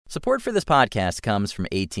Support for this podcast comes from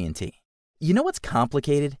AT&T. You know what's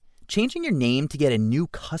complicated? Changing your name to get a new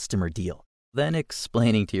customer deal, then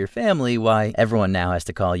explaining to your family why everyone now has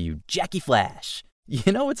to call you Jackie Flash.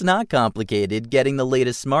 You know it's not complicated getting the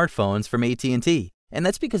latest smartphones from AT&T. And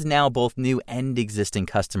that's because now both new and existing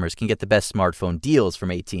customers can get the best smartphone deals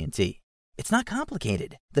from AT&T. It's not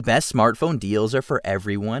complicated. The best smartphone deals are for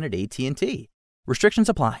everyone at AT&T. Restrictions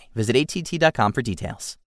apply. Visit att.com for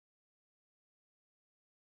details.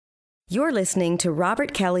 You're listening to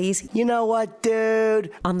Robert Kelly's You Know What,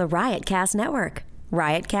 Dude? On the Riotcast Network,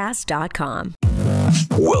 riotcast.com.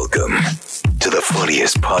 Welcome to the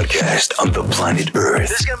funniest podcast on the planet Earth.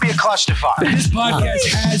 This is going to be a clusterfuck. This podcast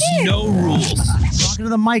has no rules. Talking to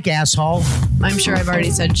the mic, asshole. I'm sure I've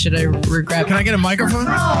already said, should I regret? Can I get a microphone?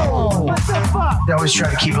 No! What the fuck? I always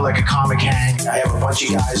try to keep it like a comic hang. I have a bunch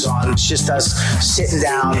of guys on. It's just us sitting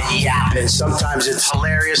down and yapping. Sometimes it's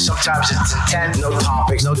hilarious. Sometimes it's intense. No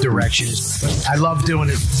topics, no directions. I love doing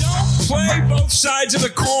it. Don't play both sides of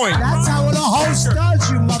the coin. That's how a host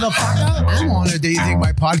does, you motherfucker. I'm honored that you think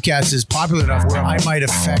my podcast is popular enough where I might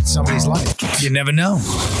affect somebody's life. You never know.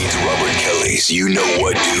 It's Robert Kelly's You Know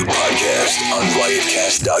What Dude podcast on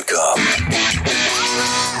riotcast.com.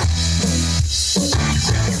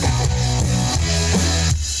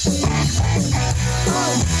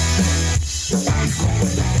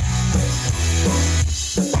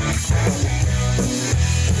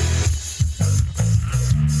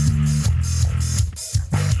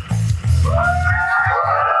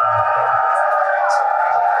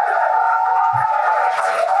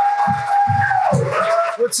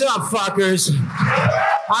 What's up, fuckers?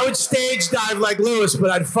 I would stage dive like Lewis, but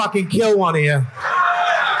I'd fucking kill one of you.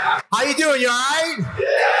 How you doing? You all right?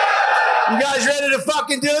 You guys ready to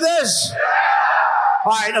fucking do this?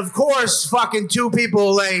 All right, of course, fucking two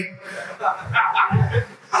people late.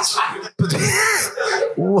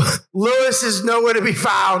 Lewis is nowhere to be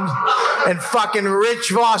found, and fucking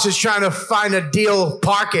Rich Vos is trying to find a deal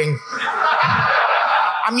parking.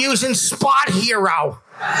 I'm using Spot Hero.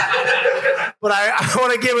 But I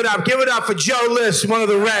want to give it up. Give it up for Joe List, one of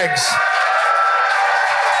the regs.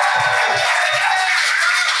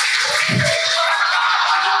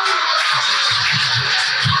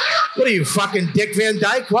 What are you, fucking Dick Van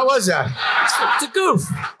Dyke? What was that? It's a goof.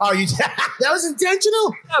 Oh, that was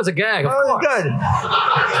intentional? That was a gag, of course. Good.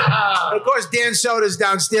 Of course, Dan Soda's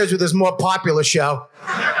downstairs with his more popular show.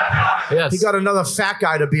 Yes. He got another fat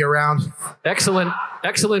guy to be around. Excellent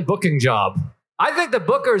booking job. I think the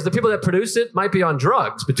bookers, the people that produce it, might be on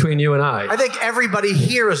drugs between you and I. I think everybody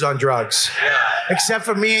here is on drugs. Yeah. Except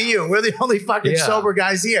for me and you. We're the only fucking sober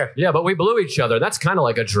guys here. Yeah, but we blew each other. That's kind of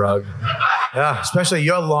like a drug. Yeah, especially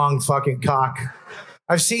your long fucking cock.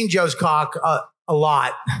 I've seen Joe's cock a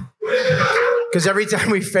lot. Because every time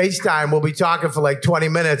we FaceTime, we'll be talking for like 20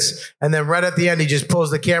 minutes. And then right at the end, he just pulls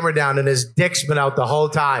the camera down and his dick's been out the whole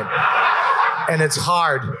time. And it's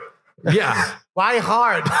hard. Yeah. Why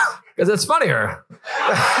hard? Because it's funnier.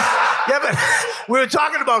 Yeah, but we were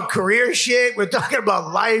talking about career shit. We're talking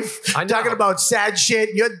about life. I'm talking about sad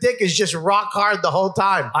shit. Your dick is just rock hard the whole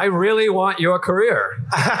time. I really want your career.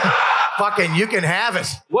 Fucking, you can have it.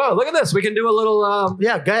 Whoa, look at this. We can do a little...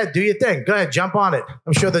 Yeah, go ahead. Do your thing. Go ahead. Jump on it.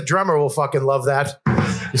 I'm sure the drummer will fucking love that.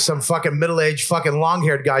 Some fucking middle-aged fucking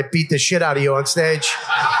long-haired guy beat the shit out of you on stage.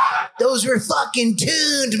 Those were fucking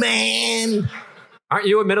tuned, man. Aren't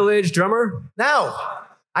you a middle-aged drummer? No.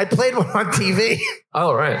 I played one on TV.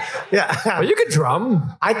 Oh, right. Yeah. Well, you can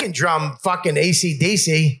drum. I can drum fucking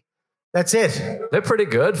AC/DC. That's it. They're pretty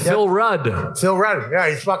good. Yep. Phil Rudd. Phil Rudd. Yeah,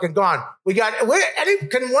 he's fucking gone. Can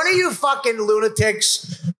one of you fucking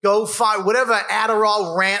lunatics go find whatever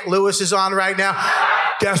Adderall rant Lewis is on right now?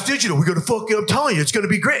 Gas Digital, we're going to fucking, I'm telling you, it's going to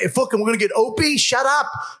be great. Fucking, we're going to get Opie. Shut up.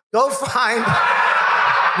 Go find.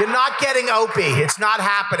 You're not getting Opie. It's not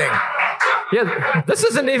happening. Yeah, this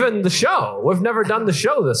isn't even the show. We've never done the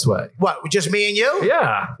show this way. What, just me and you?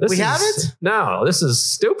 Yeah. We haven't? No, this is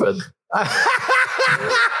stupid. All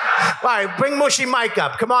right, bring Mushy Mike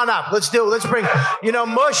up. Come on up. Let's bring,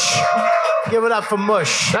 Mush. Give it up for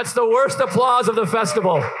Mush. That's the worst applause of the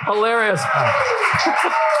festival. Hilarious.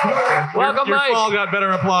 Welcome, Mike. Your fall got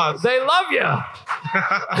better applause. They love you.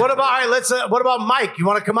 What about Mike? You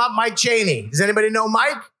want to come up? Mike Chaney. Does anybody know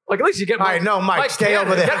Mike? Like, at least you get Mike. All right, no, Mike stay Cannon.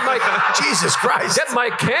 over there. Get Mike. Jesus Christ. Get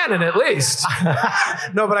Mike Cannon at least.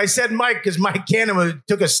 No, but I said Mike because Mike Cannon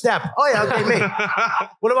took a step. Oh, yeah, okay, me.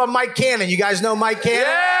 What about Mike Cannon? You guys know Mike Cannon?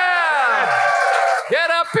 Yeah. Get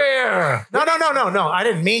up here. No. I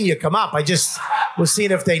didn't mean you come up. I just was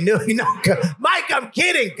seeing if they knew. Mike, I'm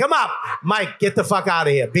kidding. Come up. Mike, get the fuck out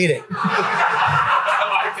of here. Beat it.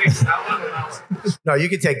 No, you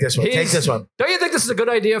can take this one. Take this one. Don't you think this is a good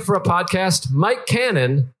idea for a podcast? Mike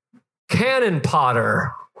Cannon, Cannon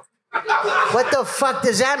Potter. What the fuck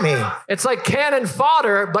does that mean? It's like cannon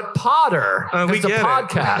fodder, but Potter. It's a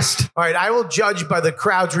podcast. All right, I will judge by the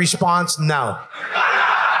crowd's response. No.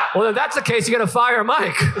 Well, if that's the case, you got to fire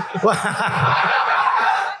Mike.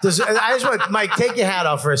 I just want Mike, take your hat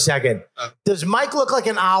off for a second. Does Mike look like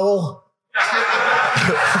an owl?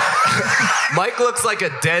 Mike looks like a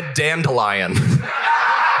dead dandelion.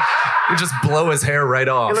 You just blow his hair right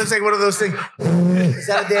off. It looks like one of those things. Is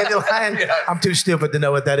that a dandelion? Yeah. I'm too stupid to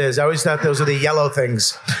know what that is. I always thought those were the yellow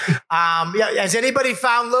things. Has anybody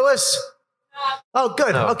found Lewis? Oh,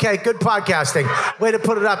 good. No. Okay, good podcasting. Way to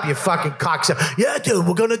put it up, you fucking cocksucker. Yeah, dude,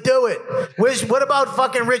 we're going to do it. What about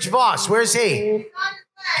fucking Rich Vos? Where's he?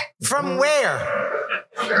 From where?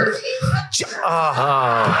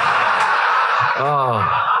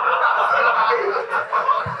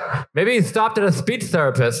 Maybe he stopped at a speech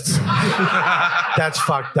therapist. That's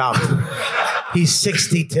fucked up. He's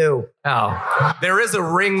 62. Oh. There is a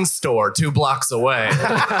ring store 2 blocks away.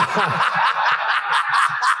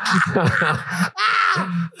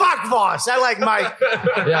 Fuck Voss. I like Mike.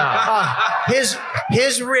 Yeah.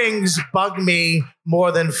 His rings bug me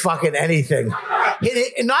more than fucking anything.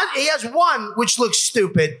 He has one which looks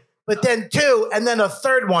stupid, but then 2, and then a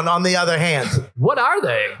third one on the other hand. What are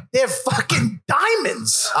they? They're fucking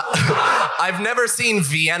diamonds. I've never seen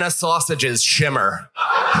Vienna sausages shimmer.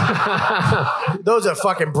 Those are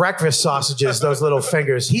fucking breakfast sausages, those little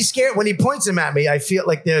fingers. He's scared. When he points them at me, I feel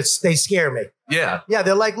like they scare me. Yeah. Yeah,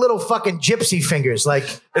 they're like little fucking gypsy fingers. Like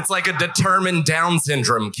it's like a determined Down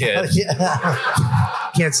syndrome kid.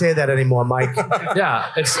 Can't say that anymore, Mike. Yeah.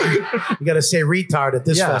 You got to say retard at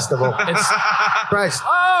this festival. It's Christ.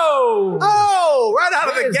 Oh, right out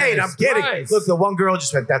of the gate. I'm kidding. Christ. Look, the one girl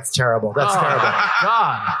just went, that's terrible. That's terrible.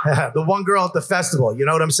 God. The one girl at the festival. You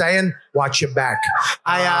know what I'm saying? Watch your back.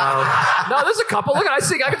 No, there's a couple. Look, I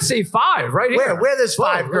can see 5 right here. Where there's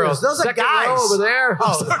 5 girls? Those are guys. Row over there.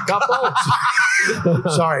 Oh, a couple.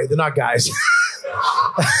 Sorry, they're not guys.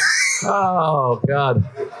 Oh, God.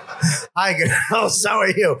 Hi, girls. How are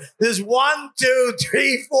you? There's 1, 2,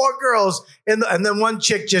 3, 4 girls, and then one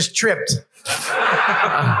chick just tripped.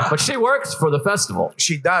 But she works for the festival.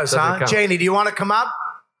 She does, huh? Janie, do you want to come up?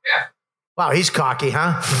 Yeah. Wow, he's cocky,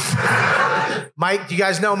 huh? Mike, do you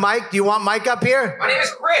guys know Mike? Do you want Mike up here? My name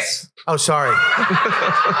is Chris. Oh, sorry.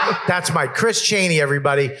 That's Mike. Chris Cheney,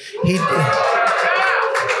 everybody.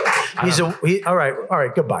 All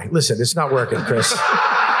right, goodbye. Listen, it's not working, Chris.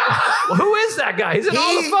 Well, who is that guy? He's in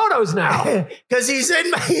all the photos now. Because he's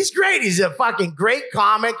great. He's a fucking great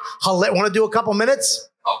comic. Want to do a couple minutes?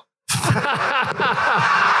 Oh.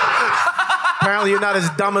 Apparently you're not as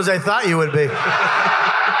dumb as I thought you would be.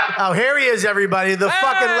 Oh, here he is, everybody. The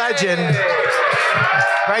fucking legend.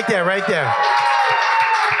 Right there.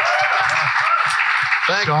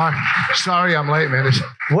 Sorry, I'm late, man.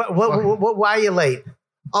 Why are you late?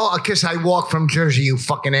 Oh, because I walk from Jersey, you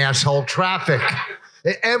fucking asshole. Traffic.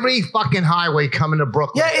 Every fucking highway coming to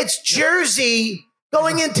Brooklyn. Yeah, it's Jersey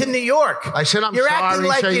going into New York. I said You're acting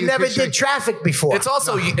like you never did traffic before. It's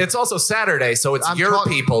also Saturday, so it's your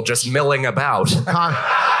people just milling about.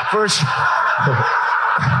 First,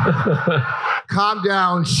 calm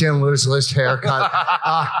down, Schindler's List haircut.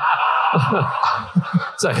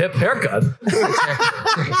 It's a hip haircut.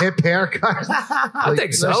 Hip haircut? I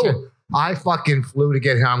think so. Listen, I fucking flew to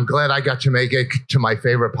get here. I'm glad I got to make it to my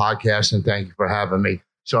favorite podcast, and thank you for having me.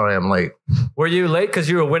 Sorry I'm late. Were you late because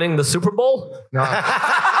you were winning the Super Bowl? No.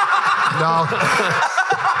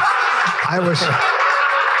 I was...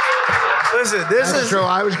 Listen, this is true.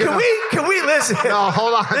 I was gonna, can we listen? No,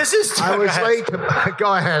 hold on. This is I was late.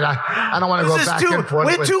 Go ahead. I don't want to go back and forth.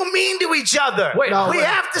 We're too mean to each other. Wait, we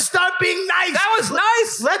have to start being nice. That was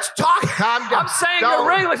nice. Let's talk. Calm down. I'm saying your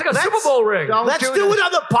ring looks like a Super Bowl ring. Let's do what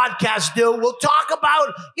other podcasts do. We'll talk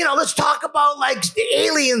about, let's talk about like the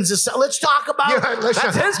aliens or something. Let's talk about. That's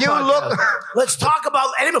his podcast. Let's talk about.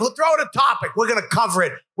 Anyway, we'll throw it a topic. We're gonna cover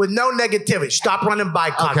it with no negativity. Stop running by,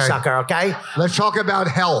 cocksucker. Okay. Let's talk about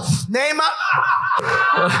health. Name up.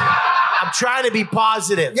 I'm trying to be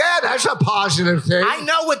positive. Yeah, that's a positive thing. I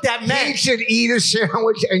know what that meant. He should eat a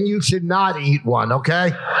sandwich and you should not eat one,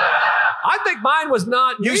 okay? I think mine was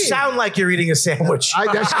not You mean. sound like you're eating a sandwich.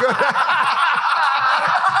 That's good.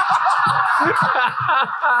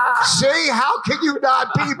 See, how can you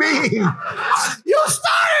not be mean? You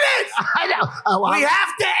started it. I know. We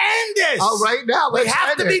have to end this. Oh, right now. We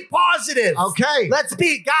have to be positive. Okay. Let's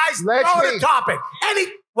be, guys, throw it a topic.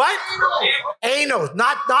 What? Anal.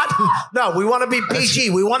 Not, no, we want to be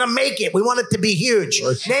PG. We want to make it. We want it to be huge.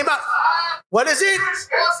 Name up. What is it?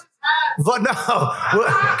 But no,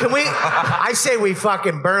 can we? I say we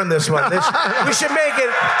fucking burn this one. We should make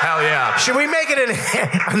it. Hell yeah. Should we make it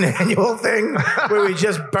an annual thing where we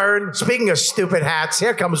just burn? Speaking of stupid hats,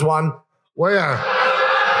 here comes one. Where?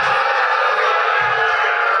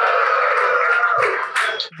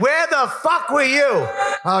 Where the fuck were you?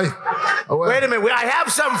 Wait a minute. I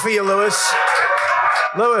have something for you, Lewis.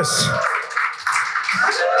 Lewis.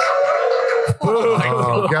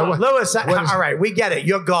 Lewis, all right, we get it.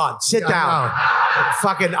 You're gone. Sit down.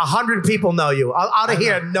 Fucking 100 people know you. Out of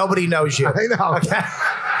here, nobody knows you. I know. Okay.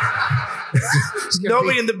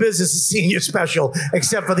 Nobody in the business has seen your special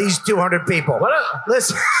except for these 200 people.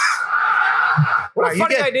 Listen. What a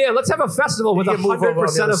funny idea. Let's have a festival with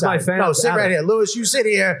 100% of my fans. No, sit right here. Lewis, you sit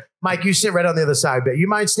here. Mike, you sit right on the other side. But you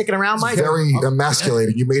mind sticking around, Mike? It's very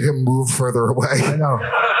emasculating. You made him move further away. I know.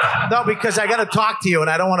 No, because I got to talk to you, and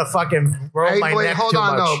I don't want to fucking roll my neck hold too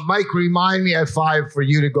on, much. no. Mike, remind me at 5 for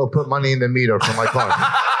you to go put money in the meter for my car.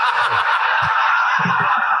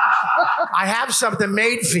 I have something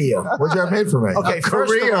made for you. What'd you have made for me? Okay, A first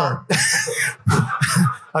career. of all,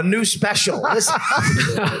 a new special.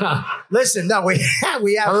 Listen, no, we have.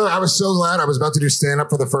 I was so glad. I was about to do stand-up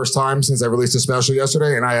for the first time since I released a special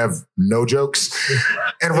yesterday, and I have no jokes.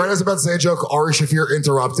 And right as I was about to say a joke, Ari Shaffir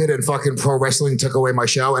interrupted, and fucking pro wrestling took away my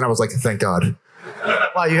show, and I was like, thank God.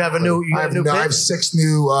 Wow, you have a new. I have 6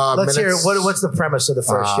 new Let's minutes. hear. What's the premise of the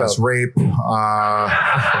first show? It's rape.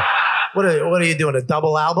 What are you doing? A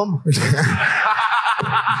double album? You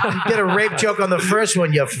did a rape joke on the first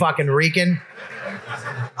one, you fucking reeking.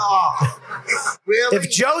 Oh, really? If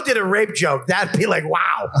Joe did a rape joke, that'd be like,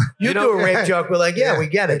 wow. You do a rape joke, we're like, yeah, we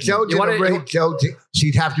get it. If Joe did a rape joke,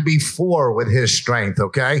 she'd have to be 4 with his strength,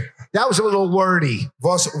 okay? That was a little wordy.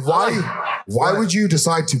 Vos, why would you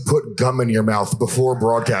decide to put gum in your mouth before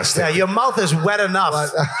broadcasting? Yeah, your mouth is wet enough.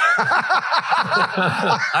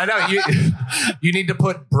 I know. You need to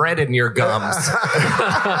put bread in your gums.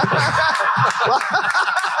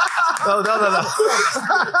 No.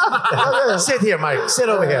 Sit here, Mike. Sit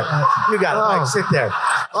over here. You got it, Mike. Sit there.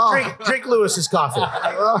 Drink Lewis's coffee.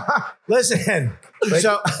 Listen.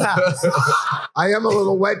 So I am a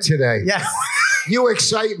little wet today. Yeah. You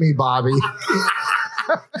excite me, Bobby.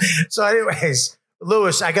 So anyways,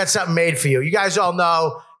 Lewis, I got something made for you. You guys all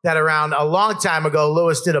know that around a long time ago,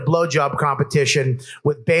 Lewis did a blowjob competition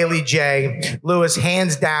with Bailey J. Lewis,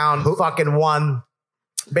 hands down, fucking won.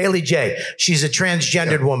 Bailey J. She's a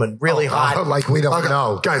transgendered woman, really hot. Like we don't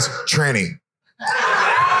know. Guys, tranny.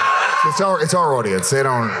 It's our audience. They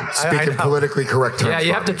don't speak in politically correct terms. Yeah,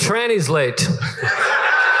 you have to translate.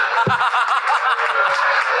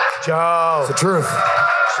 Joe. It's the truth.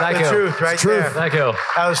 Thank you. Truth, right there. Thank you.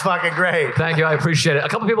 That was fucking great. Thank you. I appreciate it. A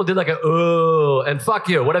couple people did like a ooh and fuck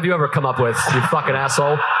you. What have you ever come up with? You fucking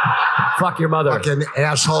asshole. Fuck your mother. Fucking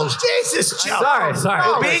assholes. Jesus, Joe. Sorry.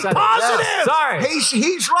 You're being positive. Yeah. Sorry.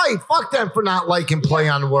 He's right. Fuck them for not liking play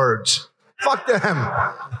on words. Fuck them.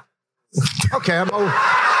 Okay,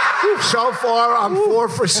 so far I'm 4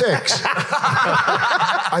 for 6.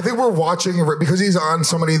 I think we're watching, because he's on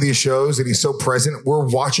so many of these shows and he's so present, we're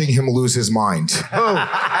watching him lose his mind.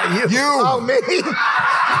 You. You. Oh, me?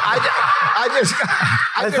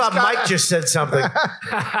 I thought Mike just said something.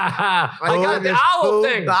 I got the owl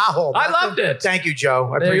thing. The owl. I loved it. Thank you,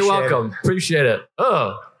 Joe. I appreciate You're welcome. Appreciate it.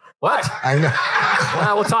 Oh, what? I know.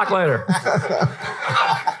 We'll talk later.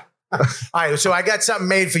 All right, so I got something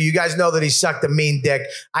made for you. You guys know that he sucked a mean dick.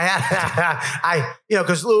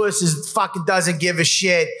 Because Lewis fucking doesn't give a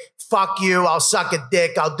shit. Fuck you. I'll suck a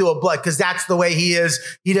dick. I'll do a blood. Because that's the way he is.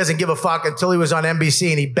 He doesn't give a fuck until he was on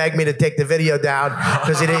NBC and he begged me to take the video down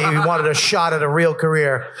because he wanted a shot at a real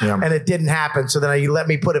career. Yeah. And it didn't happen. So then he let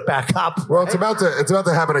me put it back up. Well, it's about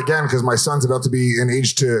to happen again because my son's about to be in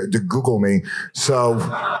age to Google me. So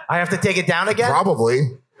I have to take it down again?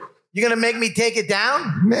 Probably. You're going to make me take it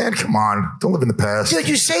down? Man, come on. Don't live in the past. Dude,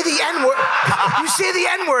 you say the N-word. You say the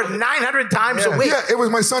N-word 900 times a week. Yeah, it was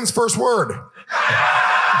my son's first word.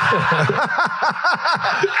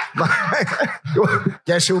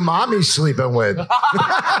 Guess who mommy's sleeping with? Boss.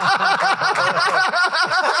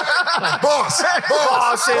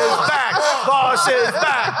 Boss is back. Boss is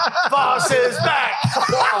back. Boss is back.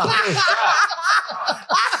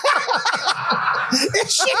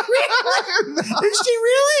 Is she really? Is she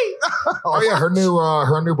really? Oh yeah, her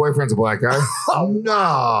new boyfriend's a black guy. Oh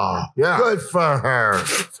no. Yeah. Good for her.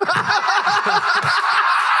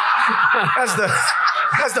 That's the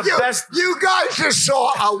best. You guys just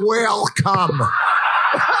saw a whale come.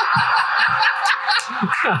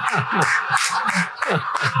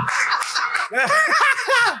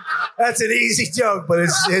 That's an easy joke, but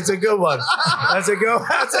it's a good one. That's a good.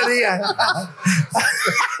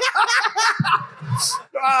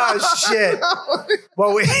 Oh, shit.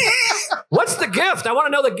 Well, What's the gift? I want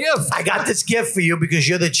to know the gift. I got this gift for you because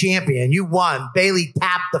you're the champion. You won. Bailey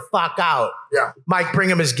tapped the fuck out. Yeah. Mike, bring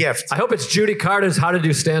him his gift. I hope it's Judy Carter's How to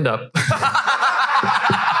Do Stand-Up.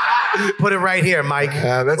 Put it right here, Mike.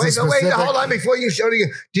 That's Wait, hold on. Before you show you,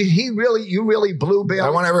 did you really blew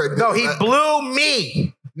Bill? No, he blew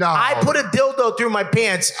me. No. I put a dildo through my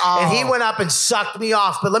pants, and he went up and sucked me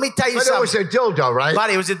off. But let me tell you But something. it was a dildo, right?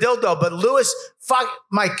 Buddy, it was a dildo. But Lewis,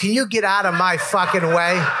 Mike, can you get out of my fucking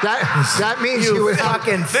way? That means You would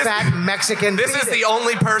fucking fat Mexican. This is the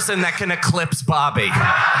only person that can eclipse Bobby.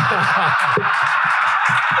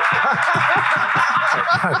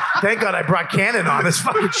 Thank God I brought Cannon on this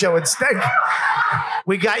fucking show instead.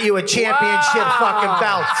 We got you a championship fucking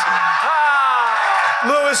belt.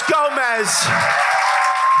 Luis Gomez.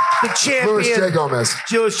 The champion. Luis J. Gomez.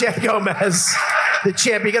 Luis J. Gomez. The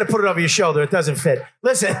champion. You got to put it over your shoulder. It doesn't fit.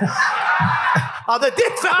 Listen. Oh, the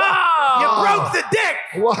dick fell. You broke the dick.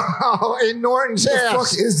 Wow, in Norton's What the ass.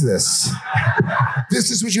 fuck is this?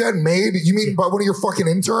 This is what you had made? You mean by one of your fucking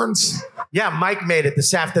interns? Yeah, Mike made it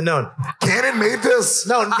this afternoon. Cannon made this?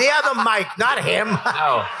 No, the other Mike, not him.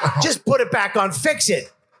 Oh. Just put it back on. Fix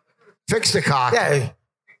it. Fix the cock. Yeah.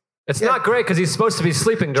 It's not great because he's supposed to be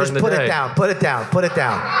sleeping during Just the put day. it down. Put it down. Put it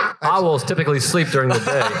down. Owls typically sleep during the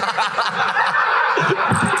day.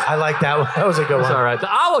 I like that one. That was a good It's one. all right. The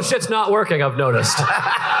owl shit's not working, I've noticed.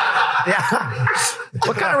 Yeah.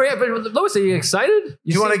 What kind of reaction? Lewis, are you excited?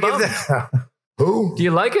 You want to give bummed? that? Who? Do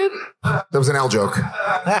you like it? That was an L joke.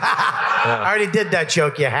 I already did that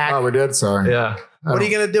joke, you hack. Oh, we did? Sorry. Yeah. What are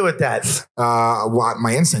you going to do with that? What?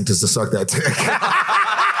 My instinct is to suck that dick.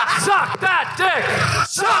 Suck that dick!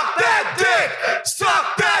 Suck that dick!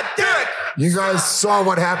 Suck that dick! You guys saw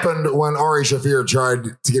what happened when Ari Shaffir tried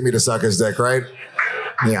to get me to suck his dick, right?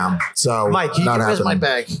 Yeah. So, Mike, not where's my happening.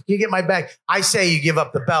 bag? You get my bag. I say you give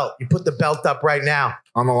up the belt. You put the belt up right now.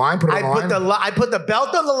 On the line? Put it on the line? I put the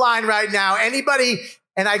belt on the line right now. Anybody,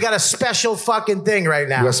 and I got a special fucking thing right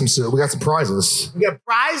now. We got some prizes. We got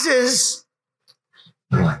prizes.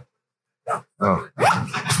 Oh.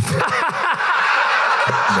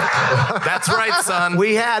 That's right, son.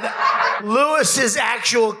 We had Lewis's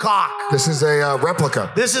actual cock. This is a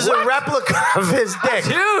replica. This is a replica of his dick.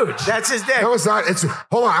 Huge. That's his dick. No, it's not.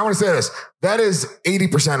 Hold on. I want to say this. That is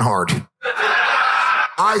 80% hard.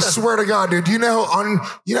 I swear to God, dude. You know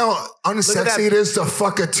unsexy it is to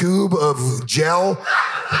fuck a tube of gel.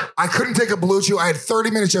 I couldn't take a blue chew. I had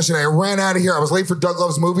 30 minutes yesterday. I ran out of here. I was late for Doug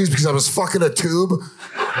Loves Movies because I was fucking a tube.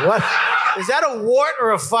 What? Is that a wart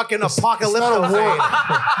or a fucking apocalypto vein?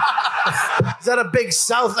 Is that a big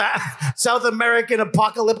South American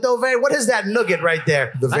apocalypto vein? What is that nugget right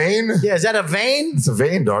there? The vein? Yeah, is that a vein? It's a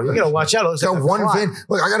vein, dog. You gotta watch out. It's got one vein.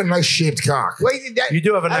 Look, I got a nice shaped cock. Wait, You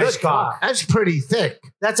do have a nice cock. That's pretty thick.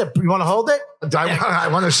 You want to hold it? I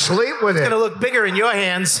want to sleep with It's it. gonna look bigger in your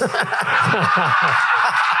hands.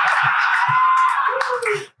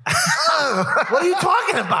 What are you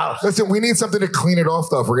talking about? Listen, we need something to clean it off,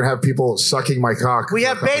 though. If we're gonna have people sucking my cock. We for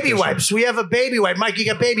have a baby competition. wipes. We have a baby wipe. Mike, you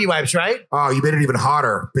got baby wipes, right? Oh, you made it even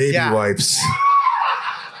hotter. Baby Yeah. wipes.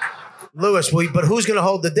 Lewis, but who's gonna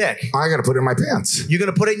hold the dick? I gotta put it in my pants. You're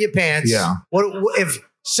gonna put it in your pants. Yeah. What if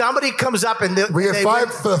somebody comes up and We have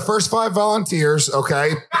five for the first 5 volunteers.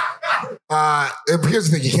 Okay. Here's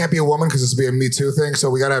the thing: you can't be a woman because this will be a Me Too thing. So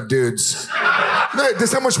we gotta have dudes. This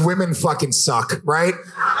is how much women fucking suck, right?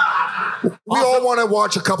 We all want to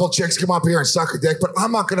watch a couple chicks come up here and suck a dick, but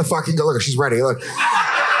I'm not gonna fucking go. Look, she's ready. Look.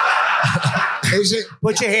 Is it?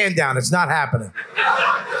 Put your hand down. It's not happening.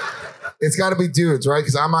 It's got to be dudes, right?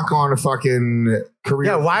 Because I'm not going to fucking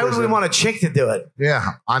career. Yeah. Why would we prison. want a chick to do it? Yeah.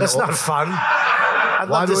 That's not fun. I'd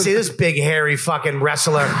love to see this big hairy fucking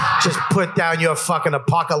wrestler just put down your fucking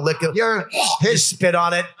apocalyptic. His spit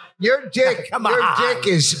on it. Your dick, Come your on. dick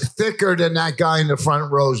is thicker than that guy in the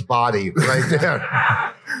front row's body right there.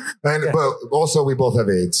 But also, we both have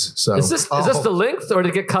AIDS. So Is this the length, or did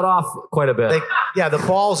it get cut off quite a bit? The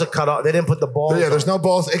balls are cut off. They didn't put the balls. Yeah, there's no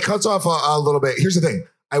balls. It cuts off a little bit. Here's the thing: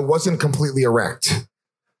 I wasn't completely erect.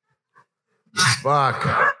 Fuck.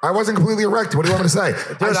 I wasn't completely erect. What do you want me to say?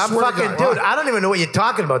 Dude, I don't even know what you're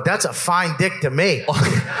talking about. That's a fine dick to me.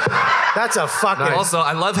 That's a fucking. Also,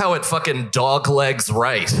 I love how it fucking dog legs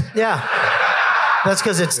right. Yeah. That's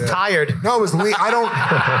because it's tired. No, it was lean. I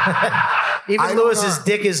don't. Even Lewis's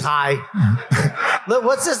dick is high. Look,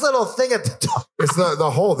 what's this little thing at the top? It's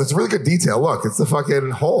the hole. That's really good detail. Look, it's the fucking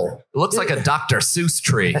hole. It looks like a Dr. Seuss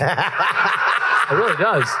tree. It really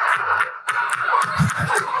does.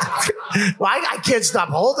 Well, I can't stop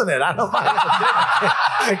holding it. I don't mind.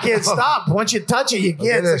 I can't stop. Once you touch it, you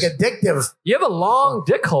can't. It's like addictive. You have a long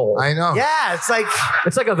dick hole. I know. Yeah, it's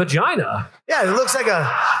like a vagina. Yeah, it looks like a.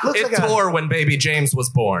 It tore when baby James was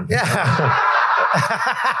born. Yeah.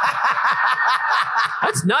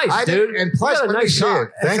 That's nice, dude. And plus, you got a nice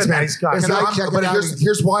cock. Thanks, man. Nice cock. But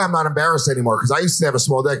here's why I'm not embarrassed anymore, because I used to have a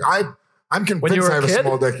small dick. I'm convinced I have a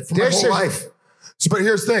small dick for my whole life. So, but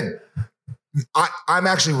here's the thing. I'm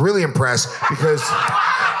actually really impressed because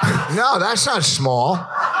no, that's not small.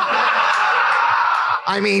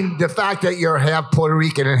 I mean, the fact that you're half Puerto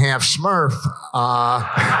Rican and half Smurf,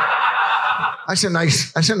 that's a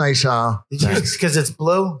nice. Because it's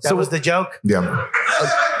blue. That was the joke. Yeah.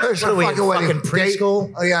 What are we, fucking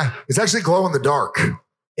preschool? Oh yeah, it's actually glow in the dark.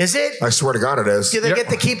 Is it? I swear to God, it is. Do they get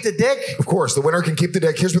to keep the dick? Of course, the winner can keep the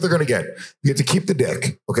dick. Here's what they're going to get. You get to keep the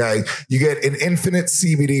dick, okay? You get an infinite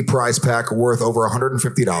CBD prize pack worth over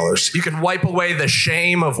 $150. You can wipe away the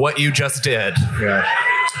shame of what you just did. Yeah.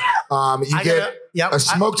 You get a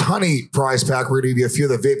smoked honey prize pack. We're going to give you a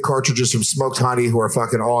few of the vape cartridges from Smoked Honey, who are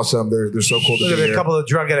fucking awesome. They're so cool to Look be at here. a couple of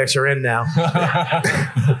drug addicts are in now.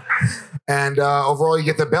 And overall, you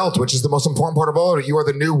get the belt, which is the most important part of all of it. You are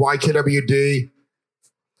the new YKWd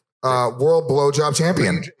World Blowjob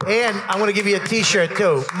Champion. And I'm going to give you a T-shirt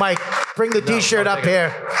too, Mike. Bring the T-shirt up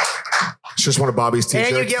here. It's just one of Bobby's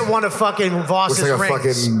T-shirts. And you get one of fucking Voss's Looks like a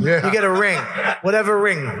rings. fucking- yeah. You get a ring, whatever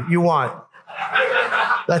ring you want.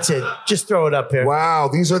 That's it. Just throw it up here. Wow,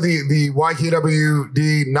 these are the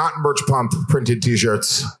YKWd not merch pump printed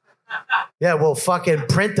T-shirts. Yeah, well, fucking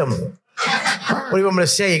print them. What do you want me to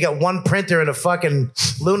say? You got one printer and a fucking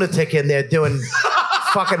lunatic in there doing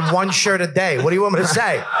fucking one shirt a day. What do you want me to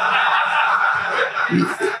say?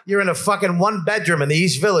 You're in a fucking one bedroom in the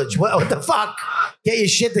East Village. What the fuck? Get your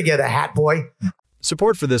shit together, hat boy.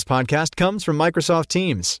 Support for this podcast comes from Microsoft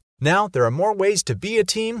Teams. Now, there are more ways to be a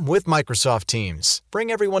team with Microsoft Teams.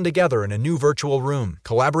 Bring everyone together in a new virtual room.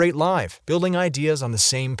 Collaborate live, building ideas on the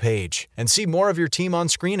same page. And see more of your team on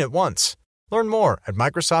screen at once. Learn more at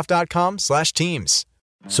Microsoft.com/Teams.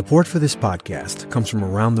 Support for this podcast comes from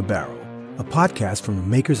Around the Barrel, a podcast from the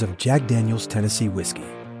makers of Jack Daniel's Tennessee Whiskey.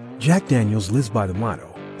 Jack Daniel's lives by the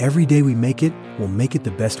motto, every day we make it, we'll make it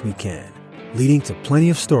the best we can, leading to plenty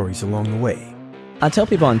of stories along the way. I tell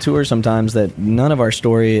people on tour sometimes that none of our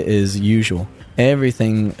story is usual.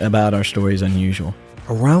 Everything about our story is unusual.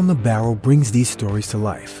 Around the Barrel brings these stories to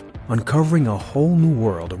life, uncovering a whole new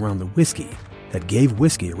world around the whiskey that gave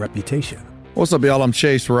whiskey a reputation. What's up, y'all? I'm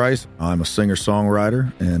Chase Rice. I'm a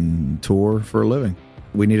singer-songwriter and tour for a living.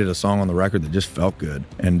 We needed a song on the record that just felt good,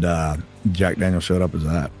 and Jack Daniel showed up as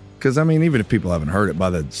that. Because, I mean, even if people haven't heard it, by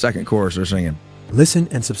the second chorus, they're singing. Listen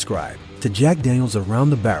and subscribe to Jack Daniel's Around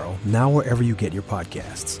the Barrel now wherever you get your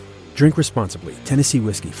podcasts. Drink responsibly. Tennessee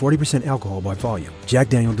Whiskey, 40% alcohol by volume. Jack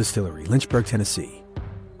Daniel Distillery, Lynchburg, Tennessee.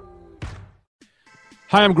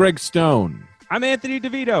 Hi, I'm Greg Stone. I'm Anthony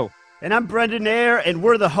DeVito. And I'm Brendan Ayer, and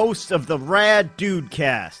we're the hosts of the Rad Dude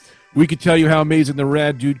Cast. We could tell you how amazing the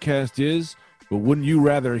Rad Dude Cast is, but wouldn't you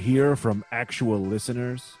rather hear from actual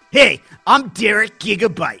listeners? Hey, I'm Derek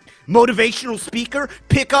Gigabyte, motivational speaker,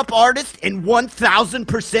 pickup artist, and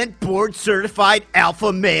 1,000% board certified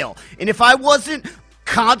alpha male. And if I wasn't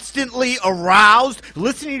constantly aroused,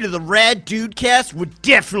 listening to the Rad Dude Cast would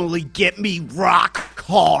definitely get me rock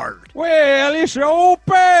hard. Well, it's your old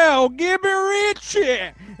pal, Gibby Ritchie.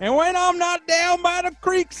 And when I'm not down by the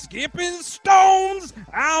creek skipping stones,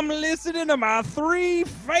 I'm listening to my three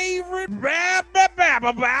favorite Rad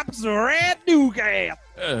Dude Cast.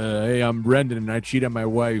 Hey, I'm Brendan, and I cheat on my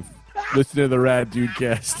wife. Listen to the Rad Dude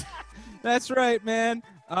Cast. That's right, man.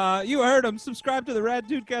 You heard him. Subscribe to the Rad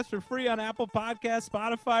Dude Cast for free on Apple Podcasts,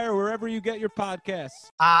 Spotify, or wherever you get your podcasts.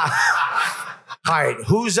 All right,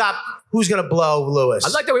 who's up? Who's gonna blow Lewis? I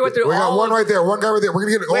like that we went through. We got one right there. One guy right there. We're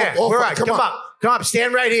gonna get all right. Come up.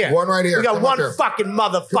 Stand right here. One right here. We got Come one up fucking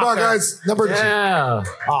motherfucker. Come on, guys. Number two. Yeah.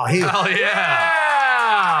 Oh, Hell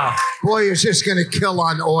yeah. Boy, is this going to kill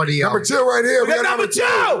on audio. Number two right here. We got number two.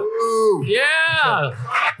 Ooh. Yeah.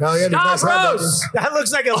 Hell yeah. Stop, Rose. That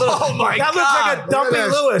looks like a little. Oh my that God. looks like a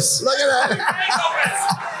dumpy Lewis. Look at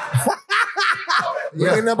that.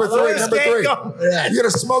 Yeah, number three. You get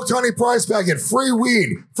a smoked honey prize packet, free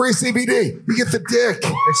weed, free CBD. You get the dick.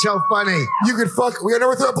 It's so funny. You can fuck. We got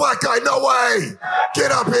number three, a black guy. No way.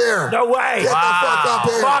 Get up here. No way. Get the fuck up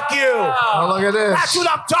here. Fuck you. Oh, look at this. That's what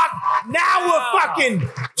I'm talking. Now we're fucking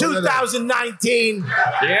 2019.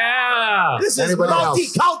 Yeah. This is Anybody else?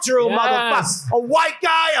 multicultural, Yes. motherfucker. A white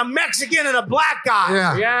guy, a Mexican, and a black guy.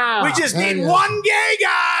 Yeah. Yeah. We just need one gay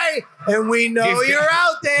guy, and we know He's you're gay.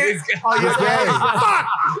 out there. Oh, you're gay. Fuck.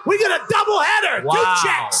 We got a double header. Wow. 2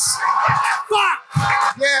 checks. Fuck.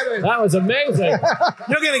 Get That was amazing.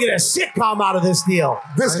 You're gonna get a sitcom out of this deal.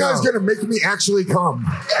 This guy's gonna make me actually come.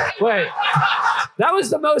 Wait, that was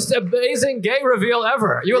the most amazing gay reveal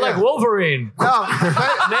ever. You were like Wolverine. No,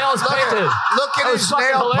 nails painted. Look at That his was fucking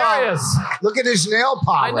nail hilarious. polish. Look at his nail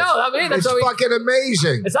polish. I know. I mean, that's it's what we- fucking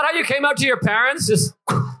amazing. Is that how you came out to your parents? Just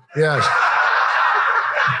Yes.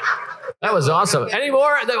 that was awesome. Any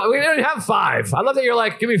more? We didn't have 5. I love that you're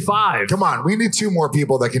like, give me 5. Come on, we need 2 more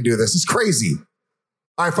people that can do this. It's crazy.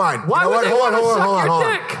 All right, fine. Why you know would what? they Hold on, wanna hold on, suck hold on, your hold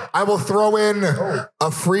on. dick? I will throw in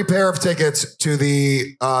a free pair of tickets to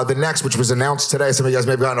the next, which was announced today. Some of you guys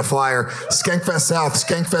may have gotten a flyer. Skankfest South,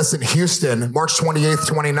 Skankfest in Houston, March 28th,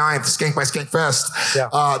 29th, Skank by Skankfest. Yeah.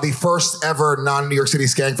 The first ever non-New York City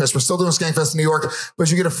Skankfest. We're still doing Skankfest in New York,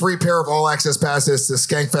 but you get a free pair of all-access passes to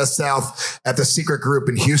Skankfest South at the Secret Group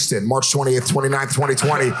in Houston, March 28th, 29th,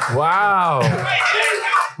 2020. Wow.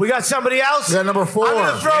 We got somebody else? Yeah, number 4. I'm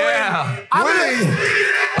gonna throw in.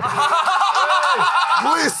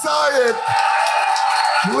 Lee Syatt.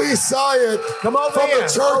 Lee Syatt. Come over from here. the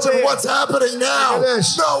church Over and here. what's happening now. Look at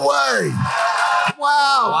this. No way.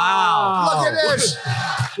 Wow. Look at this.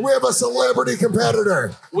 We have a celebrity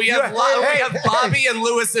competitor. We have Bobby and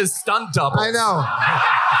Lewis's stunt doubles. I know.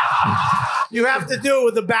 You have to do it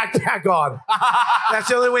with the backpack on. That's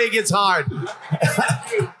the only way it gets hard.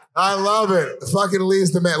 I love it. Fucking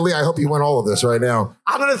Lee's the man. Lee, I hope you win all of this right now.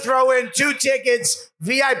 I'm going to throw in 2 tickets,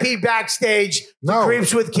 VIP backstage, No.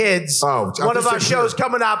 Creeps with Kids. Oh, I'm one of just our thinking- shows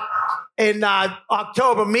coming up in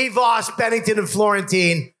October. Me, Voss, Bennington, and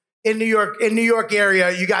Florentine in New York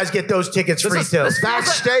area. You guys get those tickets free too.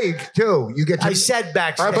 Backstage too. You get. To, I said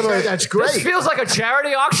backstage. All right, by the way, that's great. This feels like a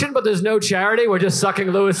charity auction, but there's no charity. We're just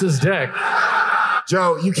sucking Lewis's dick.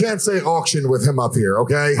 Joe, you can't say auction with him up here,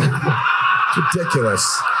 okay? It's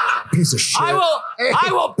ridiculous. Piece of shit. I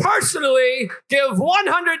will personally give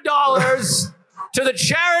 $100 to the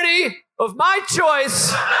charity of my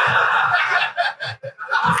choice.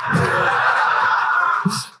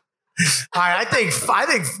 All right, I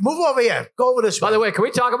think move over here. Go over this way. By the way, can we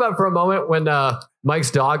talk about for a moment when Mike's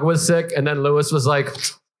dog was sick and then Lewis was like,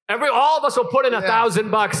 all of us will put in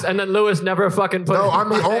 $1,000 and then Lewis never fucking put it in. No, I'm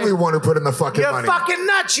the only one who put in the fucking You're money. fucking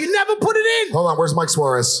nuts. You never put it in. Hold on, where's Mike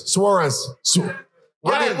Suarez?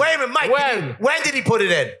 Wait a minute, Mike. When did he put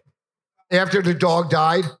it in? After the dog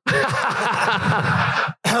died.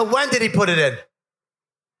 When did he put it in?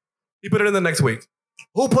 He put it in the next week.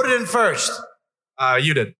 Who put it in first?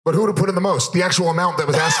 You did. But who to put in the most? The actual amount that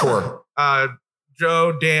was asked for.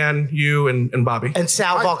 Joe, Dan, you, and Bobby. And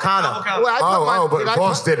Sal Volcano. Well, I put but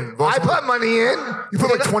Voss didn't. Voss I put money in. You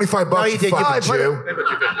put like $25. No, you did. fucking I put Jew.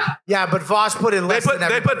 Yeah, but Voss put in less than They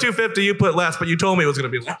everybody. put 250. You put less, but you told me it was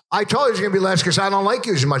going to be less. I told you it was going to be less because I don't like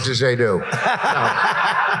you as much as they do.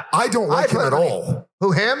 I don't like him at all.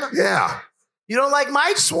 Who, him? Yeah. You don't like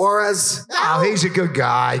Mike? Suarez. Oh, he's a good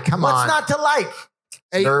guy. Come on. What's not to like?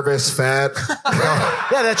 Nervous, fat.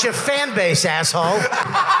 Yeah, that's your fan base, asshole.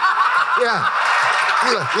 Yeah.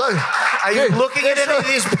 Look. Are you looking at any of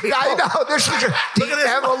these people? I know. This is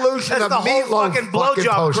the evolution That's of the whole Meatloaf fucking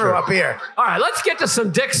blowjob poster. crew up here. All right, let's get to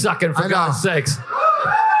some dick sucking for God's sakes.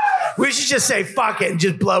 We should just say fuck it and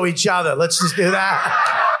just blow each other. Let's just do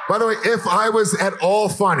that. By the way, if I was at all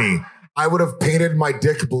funny, I would have painted my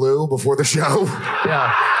dick blue before the show.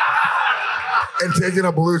 Yeah. And taken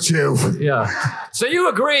a blue chew. Yeah. So you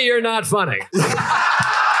agree you're not funny?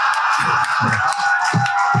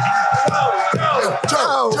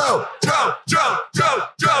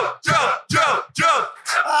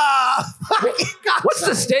 What's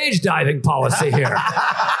the stage diving policy here?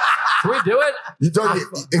 Can we do it?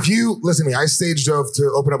 If you listen to me, I stage dove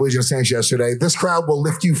to open up Legion of Saints yesterday. This crowd will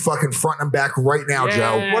lift you fucking front and back right now,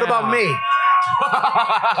 Joe. What about me?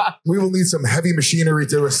 We will need some heavy machinery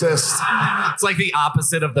to assist. It's like the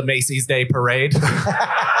opposite of the Macy's Day Parade.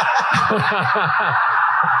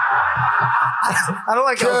 I don't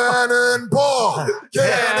like Cannonball!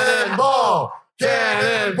 Cannonball!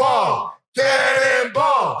 Cannonball!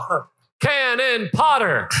 Cannonball! Cannon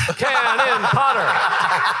Potter! Cannon Potter!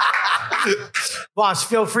 Boss,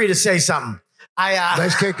 feel free to say something.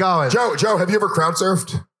 Let's get going. Joe, have you ever crowd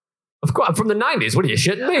surfed? Of course, I'm from the 90s. What are you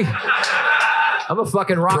shitting me? I'm a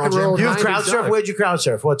fucking rock and roll. You 90s crowd surf? dog. Where'd you crowd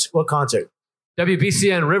surf? What concert?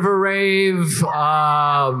 WBCN River Rave.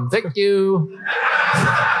 Thank you.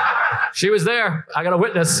 She was there. I got a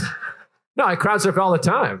witness. No, I crowd surf all the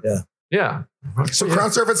time. Yeah. So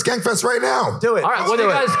crowd surf at Skankfest right now. Do it. All right. What do you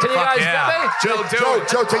guys? Can you guys get me?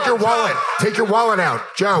 Joe, take your wallet. Take your wallet out.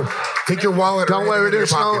 Joe, take your wallet. Don't worry,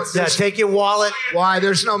 there's no. Yeah, take your wallet. Why?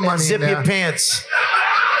 There's no money Zip in there. your pants.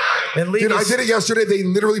 And leave Dude, your, I did it yesterday. They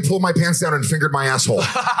literally pulled my pants down and fingered my asshole.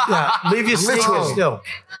 Yeah, leave your sneakers still.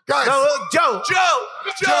 Guys. No, Joe,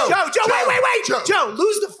 wait. Joe,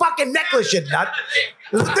 lose the fucking necklace, you nut.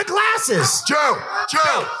 The glasses. Joe.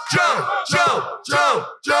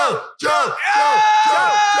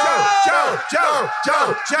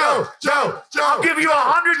 I'll give you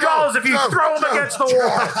 $100 if you throw him against the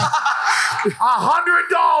wall.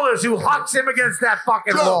 $100 who hucks him against that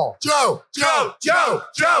fucking wall. Joe.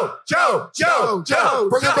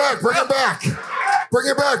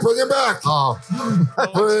 Bring him back. Oh.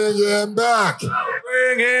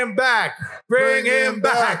 Bring him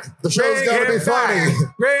back. The show's got to be funny.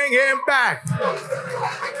 Bring him back.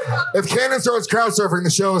 If Cannon starts crowd surfing, the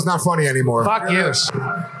show is not funny anymore. Fuck you.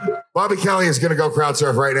 Bobby Kelly is going to go crowd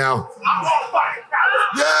surf right now.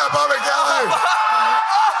 Yeah, Bobby Kelly.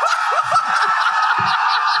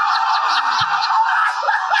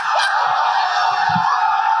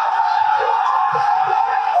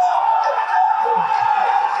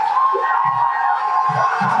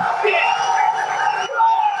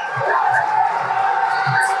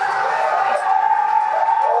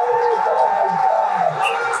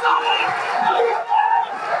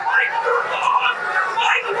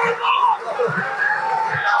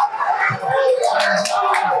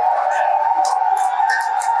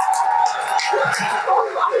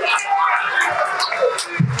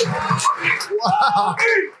 Wow.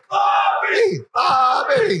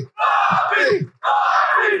 Bobby.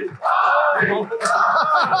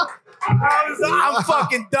 I'm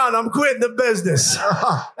fucking done. I'm quitting the business.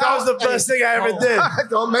 That was the best thing I ever did.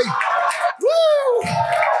 Don't make. Woo!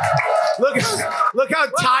 Look how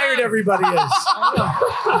tired everybody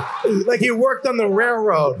is. Like he worked on the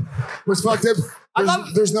railroad. Was fucked up.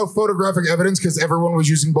 There's no photographic evidence because everyone was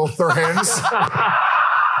using both their hands.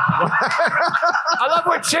 I love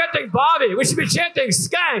we're chanting Bobby. We should be chanting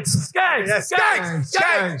skanks.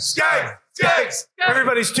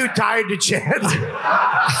 Everybody's too tired to chant.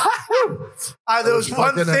 There was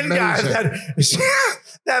one thin guy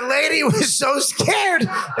that lady was so scared,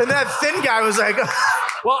 and that thin guy was like,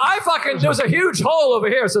 well, there was a huge hole over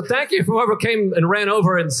here, so thank you for whoever came and ran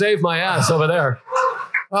over and saved my ass over there.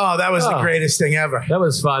 oh, that was the greatest thing ever. That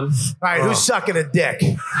was fun. All right, who's sucking a dick?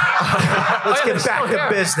 Let's get back to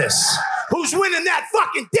business. Who's winning that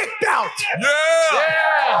fucking dick belt?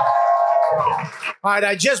 Yeah! All right,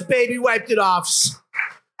 I just baby wiped it off.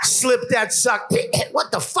 Slipped that suck.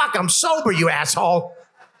 What the fuck? I'm sober, you asshole.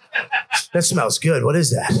 That smells good. What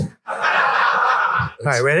is that? All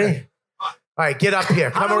right, ready? All right, get up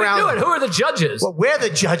here. Come around. Do it? Who are the judges? Well, we're the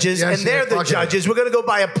judges, and they're the judges. We're going to go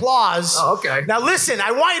by applause. Oh, okay. Now, listen,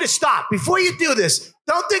 I want you to stop. Before you do this,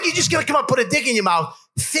 don't think you're just going to come up and put a dick in your mouth.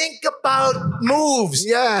 Think about moves.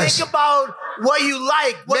 Yes. Think about what you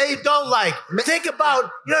like, what you don't like. Think about,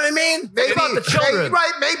 you know what I mean? Maybe, about the children.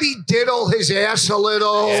 Maybe diddle his ass a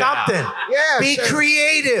little. Something. Yeah. Be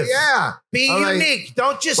creative. Yeah. Be unique.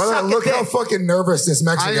 Don't just suck look a dick. how fucking nervous this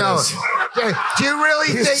Mexican is. Do you really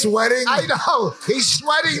He's think sweating? I know. He's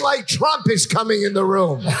sweating like Trump is coming in the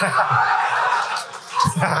room.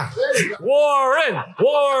 Warren.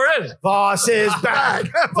 Voss is back.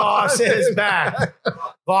 Voss is back.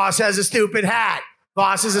 Voss has a stupid hat.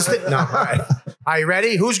 Voss is a no. All right. Are you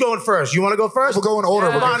ready? Who's going first? You want to go first? We'll go in order.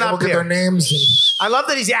 We'll get their names. I love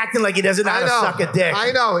that he's acting like he doesn't know how to suck a dick.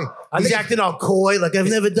 I know. He's acting all coy, like I've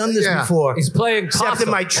never done this before. He's playing except in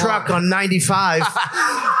my truck on 95.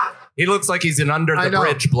 He looks like he's an under the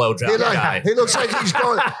bridge blowjob guy. He looks like he's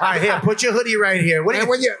going. All right, here, put your hoodie right here. What do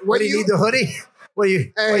you need the hoodie? What do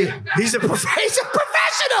you? Hey, he's a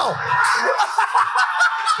professional.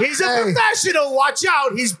 He's a professional. Watch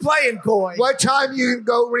out. He's playing coy. What time you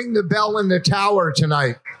go ring the bell in the tower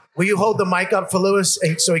tonight? Will you hold the mic up for Lewis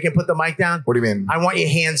so he can put the mic down? What do you mean? I want your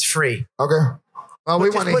hands free. Okay. Well, we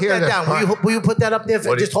want to hear that down. Will you put that up there?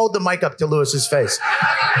 Just hold the mic up to Lewis's face.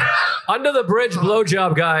 Under the bridge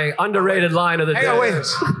blowjob guy, underrated line of the day. Hang on, wait.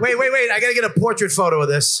 I got to get a portrait photo of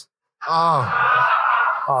this.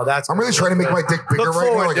 Oh, that's. I'm really trying to make my dick bigger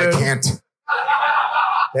right now. Like dude. I can't.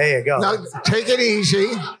 There you go. Now, take it easy.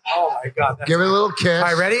 Oh, my God. Give it a little kiss. All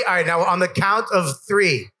right, ready? All right, now on the count of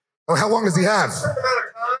 3. Oh, how long does he have?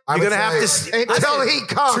 You're going to have to... Until he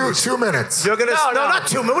comes. 2 minutes. You're going to... No, not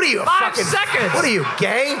 2 minutes. What are you? 5 seconds. What are you,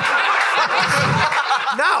 gay?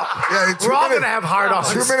 No. Yeah, We're all going to have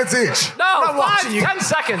hard-ons. 2 minutes each. No, 10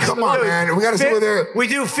 seconds. Come on, man. We got to see where they're... We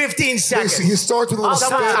do 15 seconds. He starts with a little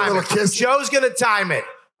spit, a little kiss. Joe's going to time it.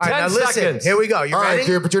 All right, 10 now listen. seconds. Here we go. You All ready? right,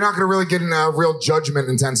 dude, but you're not going to really get in real judgment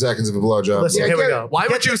in 10 seconds of a blowjob. Listen, here we go. Why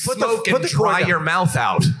would you smoke and dry your mouth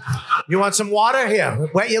out? You want some water? Here,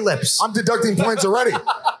 wet your lips. I'm deducting points already.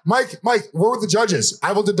 Mike, where were the judges?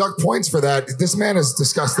 I will deduct points for that. This man is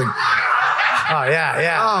disgusting. Oh,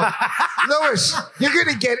 yeah. Lewis, you're going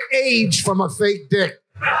to get AIDS from a fake dick.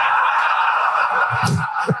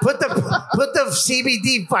 Put the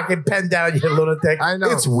CBD fucking pen down, you lunatic. I know.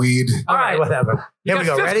 It's weed. All right. Whatever. Here we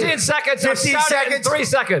go. 15 Ready? seconds. 15 seconds. 3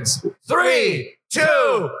 seconds. 3, 2,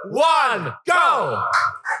 1, go.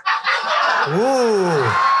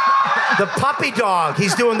 Ooh. The puppy dog.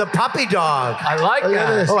 He's doing the puppy dog. I like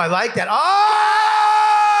that. Oh, I like that.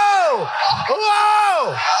 Oh!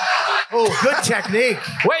 Whoa! Oh, good technique.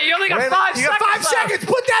 Wait, you only got 5 seconds. You got 5 seconds.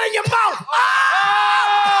 Put that in your mouth. Oh!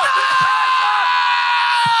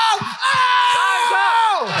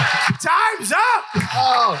 Time's up.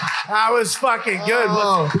 Oh, that was fucking good.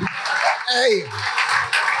 Oh. Hey.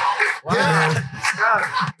 Wow.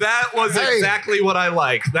 That was exactly what I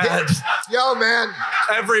like. That. Yo, man.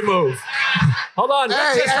 Every move. Hold on.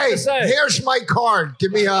 Hey, here's my card.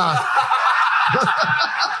 Give me a.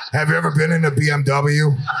 Have you ever been in a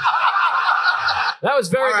BMW? That was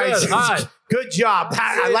very good. All right. Good job.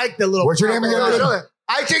 I like the little. What's your name again?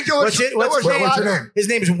 I think there was. What's your name? His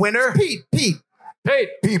name's Winner. Pete. Pete.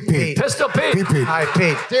 Pistol Pete. All right,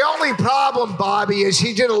 Pete. The only problem, Bobby, is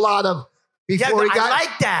he did a lot of. Before he got, I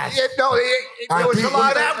like that. There was a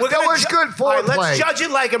lot of. That was good foreplay. Let's judge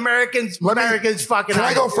it like Americans. Fucking. Can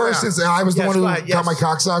I go first since I was the one who got my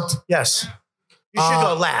cock sucked? Yes. You should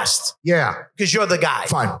go last. Yeah. Because you're the guy.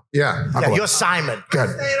 Fine. Yeah. You're Simon. Good.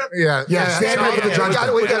 Yeah. Stand up for the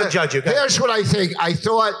judgment. We got to judge you. Here's what I think. I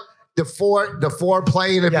thought the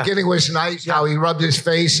foreplay in the beginning was nice. How he rubbed his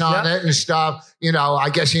face on it and stuff. You know, I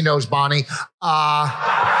guess he knows Bonnie.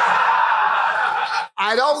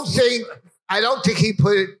 I don't think he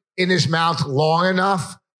put it in his mouth long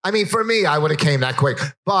enough. I mean, for me, I would have came that quick.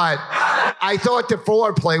 But I thought the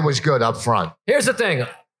foreplay was good up front. Here's the thing.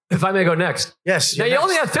 If I may go next. Yes. Now, you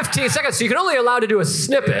only have 15 seconds, so you can only allow to do a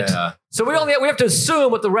snippet. Yeah. So we have to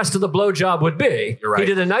assume what the rest of the blowjob would be. You're right. He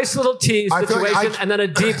did a nice little tease situation and then a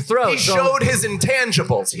deep throat. He showed his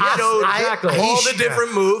intangibles. He showed all the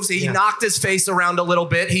different moves. He knocked his face around a little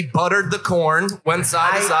bit. He buttered the corn, went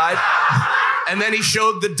side to side. And then he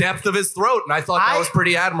showed the depth of his throat, and I thought that was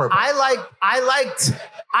pretty admirable. I liked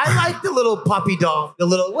the little puppy dog. The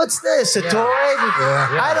little, what's this? A toy?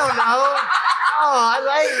 I don't know. Oh,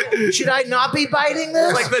 I like. Should I not be biting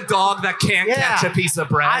this? Like the dog that can't catch a piece of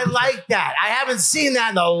bread. I like that. I haven't seen that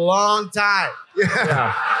in a long time.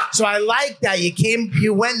 Yeah. So I like that.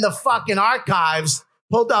 You went in the fucking archives,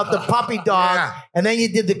 pulled out the puppy dog, and then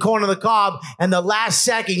you did the corn on the cob, and the last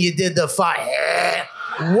second you did the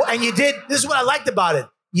and you did. This is what I liked about it.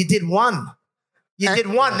 You did one. You did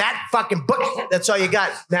one. That fucking book. That's all you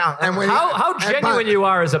got now. And how genuine you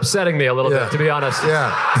are is upsetting me a little bit, to be honest.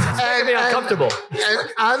 Yeah. It's making me uncomfortable.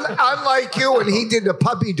 And unlike you, when he did the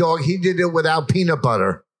puppy dog, he did it without peanut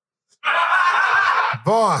butter.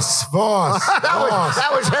 Vos. That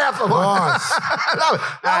was half of one.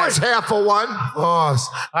 that was half of one. Vos.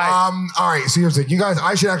 All right. So here's the thing. You guys,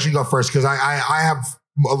 I should actually go first because I have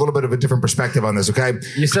a little bit of a different perspective on this. Okay.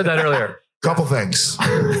 You said that earlier. Couple things.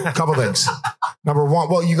 Number one,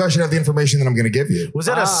 well, you guys should have the information that I'm going to give you. Was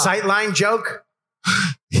that a sightline joke?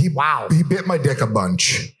 He bit my dick a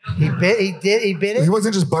bunch. He bit it? He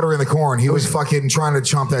wasn't just buttering the corn. He was fucking trying to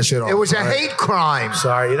chomp that shit off. It was a hate crime.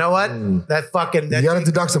 Sorry. You know what? You got to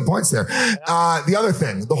deduct some points there. The other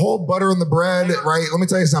thing, the whole butter in the bread, right? Let me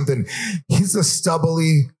tell you something. He's a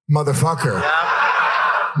stubbly motherfucker.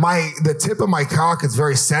 The tip of my cock is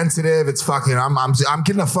very sensitive. It's fucking, I'm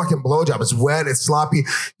getting a fucking blowjob. It's wet. It's sloppy.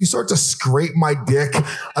 You start to scrape my dick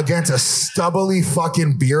against a stubbly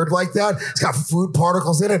fucking beard like that. It's got food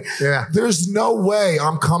particles in it. Yeah. There's no way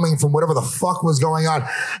I'm coming from whatever the fuck was going on.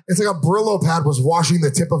 It's like a Brillo pad was washing the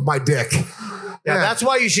tip of my dick. Yeah, that's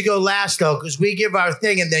why you should go last, though, because we give our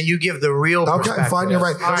thing and then you give the real perspective. Okay, fine, you're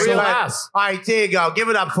right. All right, all right, there you go. Give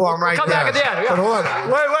it up for him right Come there. back at the end. But hold on.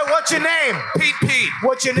 Wait, what's your name? Pete.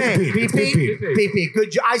 What's your name? Pete.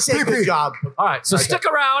 Good job. I say good job. All right, so stick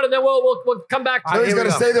around and then we'll come back. No, he's got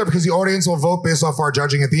to stay there because the audience will vote based off our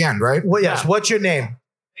judging at the end, right? Well, yes. What's your name?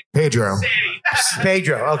 Pedro.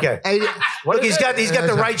 Okay. Hey, look, he's got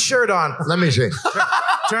the right shirt on. Let me see.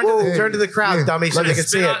 Turn to the crowd, dummy, so they can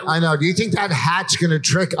see it. I know. Do you think that hat's going to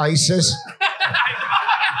trick ISIS?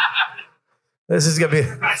 This is going to be...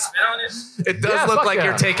 It does look like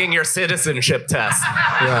you're taking your citizenship test.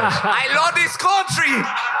 I love this country.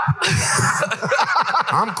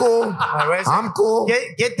 I'm cool. I'm cool.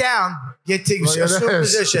 Get down. Get to assume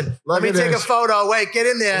position. Let me take a photo. Wait, get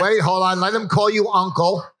in there. Wait, hold on. Let him call you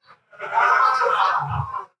uncle.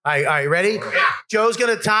 All right, ready? Joe's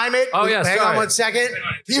going to time it. Oh, yes. Hang on 1 second.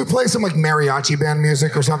 Can you play some like mariachi band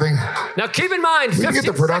music or something? Now, keep in mind, we can get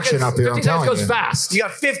the production up here. I'm 15 seconds telling goes you. fast. You got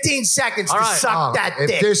 15 seconds All to right. suck that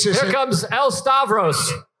dick. Here comes El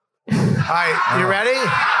Stavros. All right, you ready?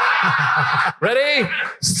 Ready,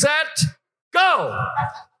 set, go.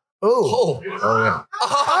 Ooh. Oh, yeah.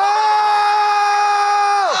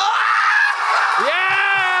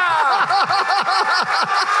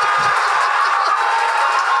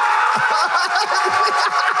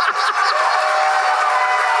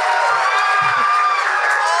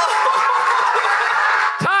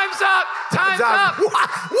 Time's up. Time's up.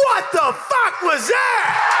 What the fuck was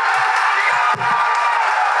that?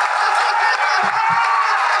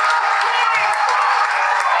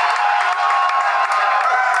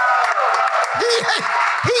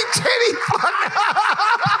 He titty fucked.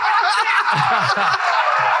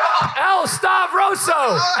 El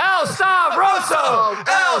Stavroso. El Stavroso.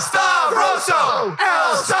 El Stavroso.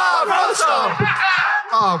 El Stavroso.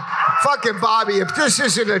 Oh, fucking Bobby, if this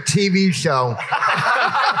isn't a TV show.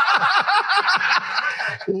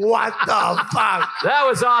 What the fuck? That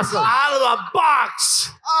was awesome. Out of the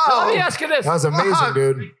box. Now, let me ask you this. That was amazing,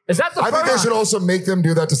 dude. Is that the I think they first? should also make them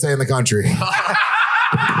do that to stay in the country.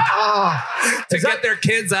 To get their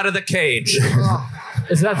kids out of the cage.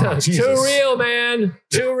 Is that the Jesus. too real, man?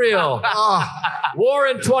 Too real. War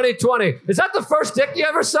in 2020. Is that the first dick you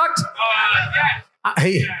ever sucked?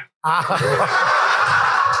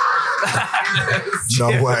 No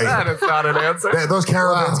way. That is not an answer. Yeah, those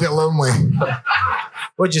caravans get lonely.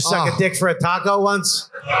 Would you suck a dick for a taco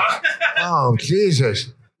once? Oh,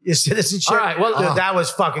 Jesus. Your citizenship? All right, well, Dude, that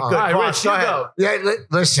was fucking good. All right, Cross, Rich, you go. Yeah,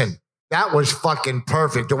 listen. That was fucking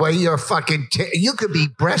perfect. The way you're fucking... you could be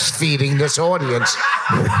breastfeeding this audience.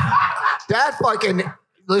 That fucking...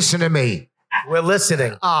 Listen to me. We're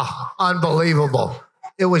listening. Oh, unbelievable.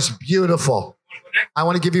 It was beautiful. I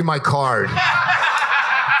want to give you my card.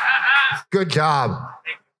 Good job.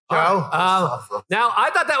 Joe? Now, I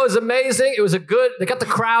thought that was amazing. It was they got the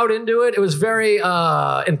crowd into it. It was very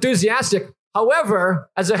enthusiastic. However,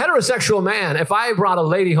 as a heterosexual man, if I brought a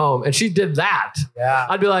lady home and she did that,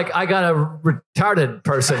 I'd be like, I got a retarded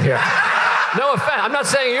person here. No offense. I'm not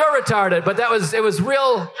saying you're retarded, but it was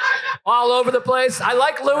real all over the place. I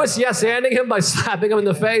like Lewis yes-anding him by slapping him in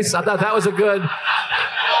the face. I thought that was a good...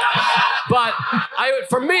 But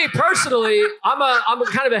for me personally, I'm a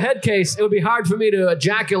kind of a head case. It would be hard for me to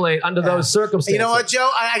ejaculate under those circumstances. You know what,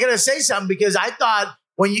 Joe? I got to say something because I thought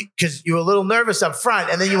because you were a little nervous up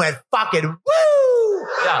front and then you went fucking woo,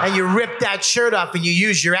 and you ripped that shirt off and you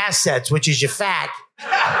used your assets, which is your fat.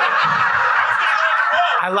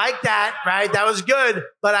 I like that, right? That was good.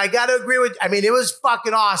 But I got to agree with, it was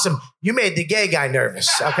fucking awesome. You made the gay guy nervous,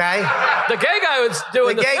 okay? The gay guy was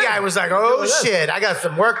doing the gay thing. guy was like, oh shit, I got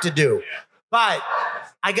some work to do. But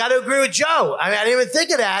I got to agree with Joe. I didn't even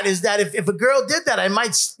think of that, is that if a girl did that, I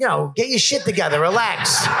might, get your shit together,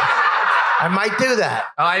 relax. I might do that.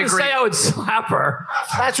 Oh, I didn't agree. say I would slap her.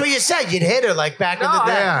 That's what you said. You'd hit her like back in the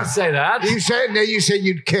day. I didn't say that. You said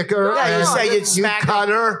you'd kick her. Yeah, you said you'd smack cut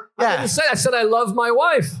her. I didn't say. I said I love my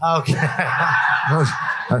wife. Okay.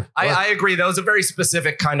 I agree. That was a very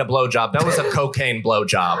specific kind of blowjob. That was a cocaine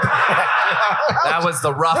blowjob. That was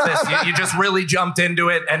the roughest. You just really jumped into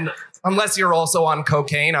it. And unless you're also on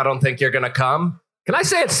cocaine, I don't think you're going to come. Can I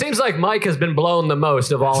say it seems like Mike has been blown the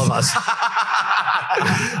most of all of us?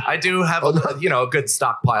 I do have a good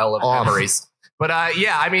stockpile of memories. But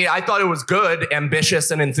I thought it was good, ambitious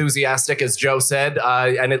and enthusiastic, as Joe said.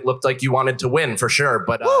 And it looked like you wanted to win for sure.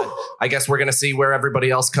 But I guess we're going to see where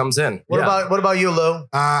everybody else comes in. What about you, Lou?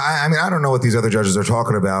 I don't know what these other judges are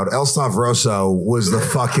talking about. El Stavroso was the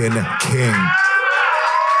fucking king.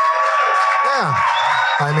 Yeah.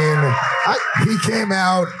 He came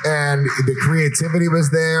out and the creativity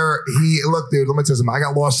was there. Look, dude, let me tell you something. I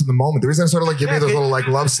got lost in the moment. The reason I started giving me those little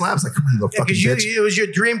love slaps, come on, you little fucking bitch. It was your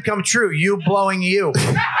dream come true. You blowing you.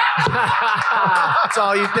 That's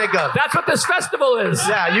all you think of. That's what this festival is.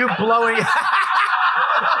 Yeah, you blowing.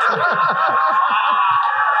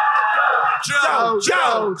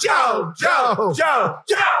 Joe.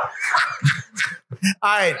 All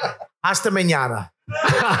right, hasta mañana.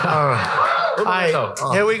 All right,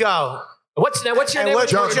 here we go. What's your name? What's your name?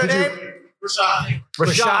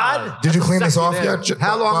 Rashad. Did you clean this off yet?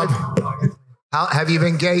 How long? Have you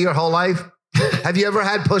been gay your whole life? Have you ever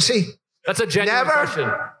had pussy? That's a genuine question.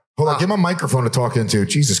 Hold on, give him a microphone to talk into.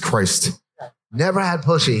 Jesus Christ. Never had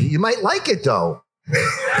pussy. You might like it though.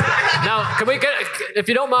 Now, can we get, if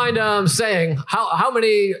you don't mind saying, how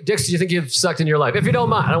many dicks do you think you've sucked in your life? If you don't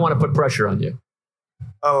mind, I don't want to put pressure on you.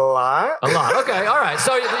 A lot. A lot. Okay. All right.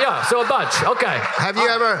 So yeah. So a bunch. Okay. Have you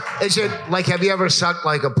ever? Is it like? Have you ever sucked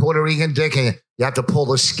like a Puerto Rican dick and you have to pull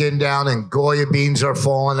the skin down and Goya beans are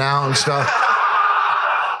falling out and stuff?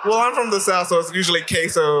 Well, I'm from the South, so it's usually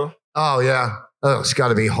queso. Oh yeah. Oh, it's got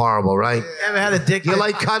to be horrible, right? You ever had a dick? You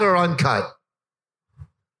like cut or uncut?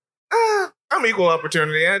 I'm equal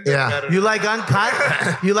opportunity. Yeah. You like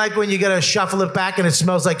uncut? You like when you gotta shuffle it back and it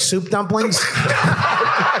smells like soup dumplings?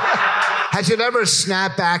 Has it ever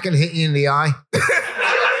snapped back and hit you in the eye? All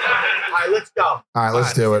right, let's go. All right,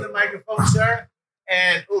 let's do it. The microphone, sir.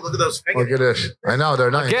 And look at those fingers. Look at this. I know they're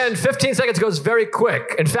nice. Again, 15 seconds goes very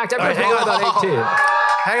quick. In fact, everybody's only about 18.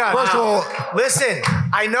 Hang on. First of all, listen.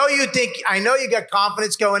 I know you got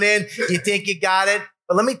confidence going in. You think you got it,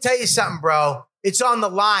 but let me tell you something, bro. It's on the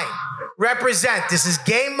line. Represent. This is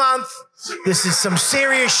game month. This is some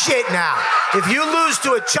serious shit now. If you lose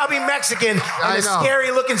to a chubby Mexican and a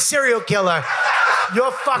scary-looking serial killer,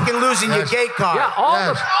 you're fucking losing your gay card. Yeah,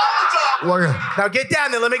 all the. Now get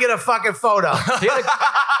down there. Let me get a fucking photo. Can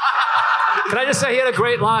I just say he had a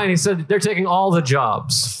great line? He said they're taking all the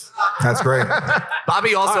jobs. That's great.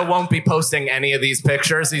 Bobby also won't be posting any of these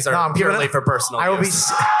pictures. These are purely for personal use. I will be.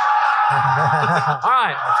 All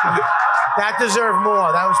right. That deserved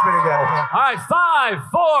more. That was pretty good. All right. 5,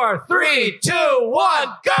 4, 3, 2, 1,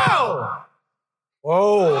 go.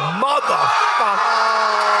 Oh, motherfucker.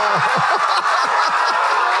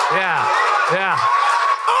 Yeah.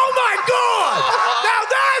 Oh, my God. Now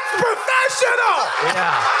that's professional.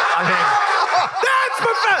 Yeah. I mean, that's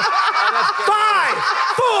professional. 5,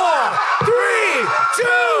 4, 3,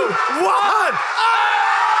 2, 1.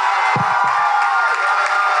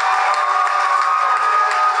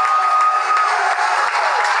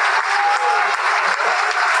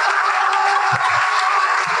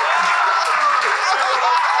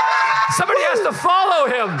 somebody has to follow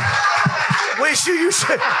him. Wish you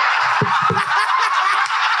should.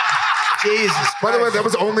 Jesus Christ. By the way, that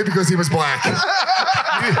was only because he was black.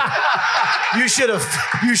 You should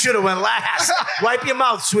have went last. Wipe your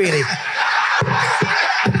mouth, sweetie.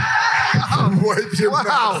 Wipe your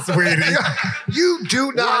mouth, sweetie. You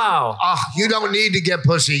do not. Wow. You don't need to get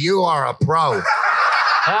pussy. You are a pro.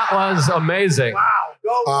 That was amazing.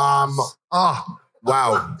 Wow.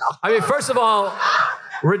 Wow. I mean, first of all,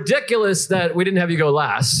 ridiculous that we didn't have you go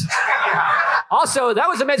last. Also, that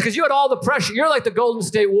was amazing because you had all the pressure. You're like the Golden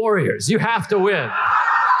State Warriors. You have to win.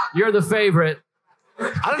 You're the favorite.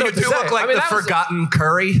 I don't know. You do look like the forgotten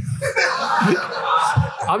Curry.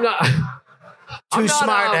 I'm not. Too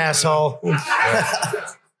smart, asshole.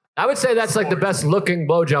 I would say that's like the best looking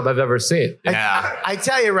blowjob I've ever seen. Yeah. I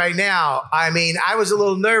tell you right now, I mean, I was a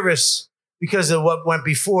little nervous because of what went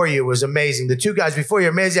before you was amazing. The two guys before you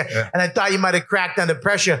are amazing. Yeah. And I thought you might have cracked under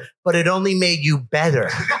pressure, but it only made you better.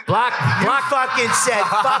 Black fucking said,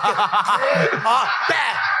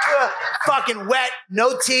 fucking wet,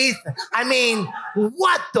 no teeth. I mean,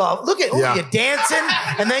 what the? Look at you're dancing,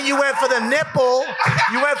 and then you went for the nipple.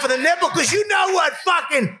 You went for the nipple because you know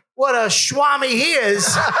what a schwami he is.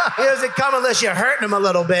 He doesn't come unless you're hurting him a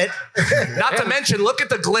little bit. Not to mention, look at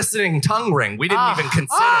the glistening tongue ring. We didn't even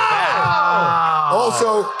consider that.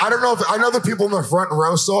 Also, I know the people in the front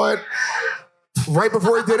row saw it. Right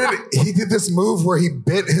before he did it, he did this move where he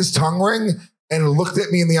bit his tongue ring and looked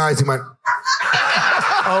at me in the eyes. He went,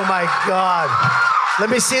 oh my God. Let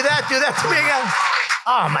me see that. Do that to me again.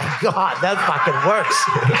 Oh my God, that fucking works.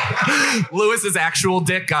 Lewis's actual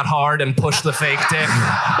dick got hard and pushed the fake dick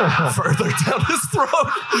further down his throat.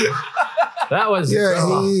 That was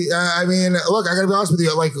I mean, look, I gotta be honest with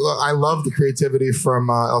you. Like, I love the creativity from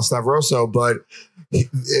El Stavroso, but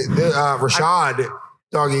Rashad,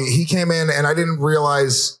 doggy, he came in and I didn't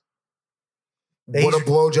realize what a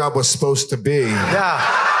blowjob was supposed to be. Yeah.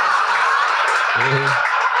 Mm-hmm.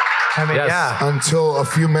 I mean, until a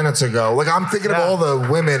few minutes ago. Like, I'm thinking of all the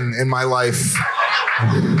women in my life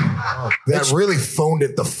that really phoned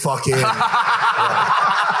it the fuck in. Yeah,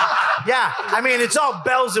 I mean, it's all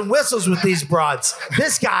bells and whistles with these broads.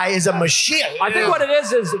 This guy is a machine. I think what it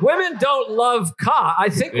is women don't love cock. I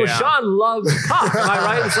think Rashawn loves cock. Am I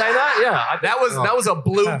right in saying that? Yeah. That was a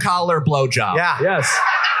blue collar blowjob. Yeah. Yes.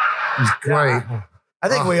 It's great. I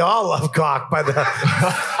think we all love cock by the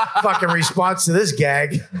fucking response to this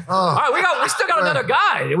gag. All right, we still got another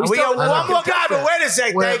guy. We got one more guy, but wait a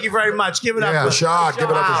sec. Thank you very much. Give it up for Rashad. Give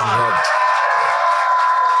it up for Rashad.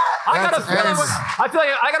 I got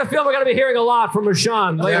a feeling we're going to be hearing a lot from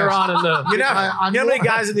Rashawn later on in the. You know how many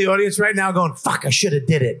guys in the audience right now going, "Fuck, I should have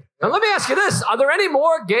did it." Now let me ask you this: are there any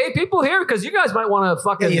more gay people here? Because you guys might want to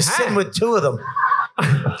fucking. You're sitting with two of them.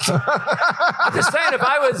 I'm just saying, if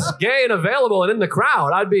I was gay and available and in the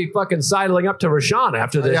crowd, I'd be fucking sidling up to Rashawn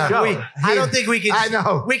after this show. I don't think we can. I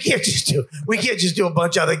know. We can't just do a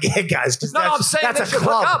bunch of other gay guys. I'm saying that's they a should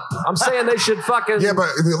club. hook up. I'm saying they should fucking. Yeah, but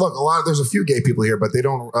look, there's a few gay people here, but they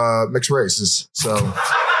don't mix races. So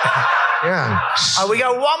yeah, we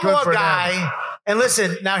got one Good more for guy. them. And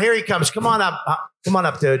listen, now here he comes. Come on up. Come on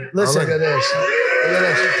up, dude. Listen. Oh, look at this. Look at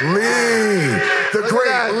this. Lee, the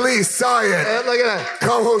great Lee Syatt, Look at that.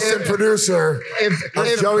 co-host and producer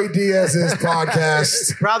of Joey Diaz's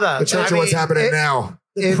podcast, Brother, The Church of What's Happening Now.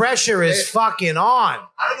 The pressure is fucking on.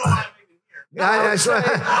 Here's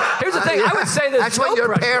the thing. I would say this. That's what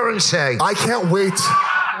your parents say. I can't wait.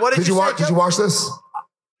 What did you watch? say, Did you watch this?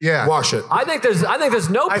 Yeah. Watch it. I think there's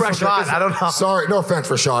no I pressure. forgot. I don't know. Sorry, no offense,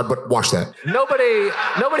 Rashad, but watch that. Nobody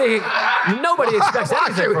expects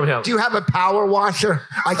anything from him. Do you have a power washer?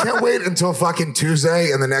 I can't wait until fucking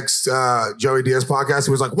Tuesday and the next Joey Diaz podcast.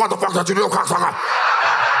 He was like, "What the fuck did you do, cocksucker?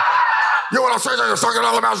 You want to say that you're sucking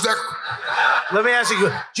another man's dick?" Let me ask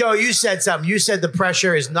you, Joe, you said something. You said the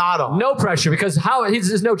pressure is not on. No pressure, because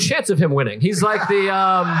there's no chance of him winning. He's like the.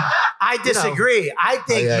 I disagree. I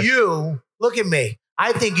think yes. you look at me.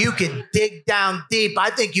 I think you can dig down deep. I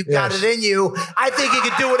think you got it in you. I think you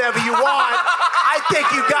can do whatever you want. I think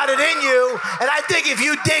you got it in you. And I think if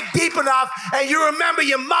you dig deep enough and you remember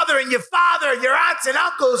your mother and your father and your aunts and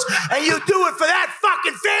uncles and you do it for that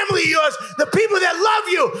fucking family of yours, the people that love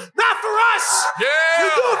you, not for us. Yeah. You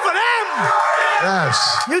do it for them. Yes.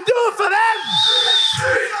 You do it for them.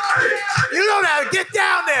 You don't have to get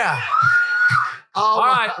down there. All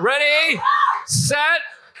right, ready, set,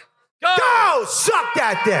 go! Suck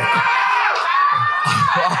that dick.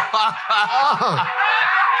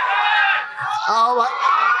 Oh my.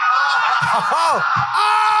 Oh!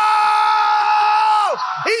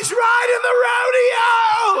 He's riding the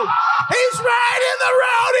rodeo! He's riding the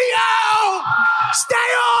rodeo! Stay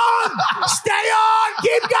on! Stay on!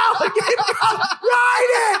 Keep going! Keep going!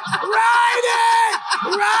 Ride it! Ride it!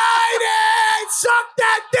 Ride it! Suck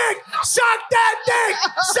that dick! Suck that dick!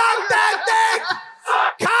 Suck that dick!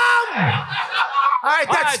 Come! All right,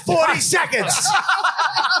 that's 40 seconds.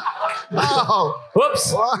 Oh.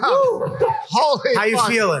 Whoops. Wow. Holy How you fuck.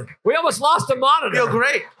 feeling? We almost lost a monitor. Feel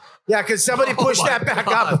great. Yeah, because somebody pushed that back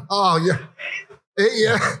up. Oh, yeah.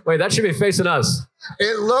 Yeah. Wait, that should be facing us.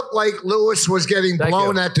 It looked like Lewis was getting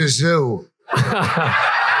blown at the zoo.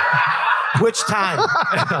 Which time?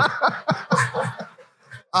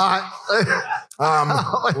 Wow.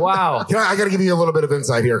 I got to give you a little bit of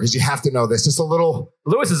insight here because you have to know this. Just a little.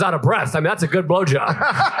 Lewis is out of breath. I mean, that's a good blowjob.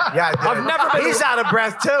 Yeah, I've never been. He's out of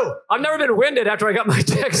breath too. I've never been winded after I got my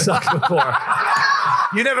dick sucked before.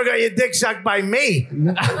 You never got your dick sucked by me.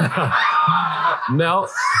 No.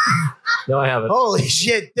 No, I haven't. Holy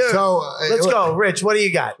shit, dude. So, let's go, Rich. What do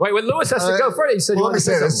you got? Wait, when Lewis has to go first, he said, Well, let me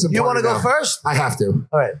say this. You want to go first? I have to.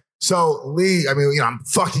 All right. So Lee, I mean, I'm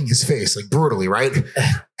fucking his face like brutally, right?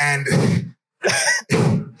 And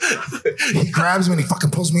he grabs me and he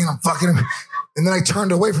fucking pulls me and I'm fucking him. And then I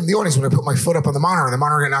turned away from the audience when I put my foot up on the monitor and the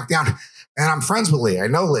monitor got knocked down. And I'm friends with Lee. I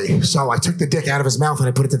know Lee. So I took the dick out of his mouth and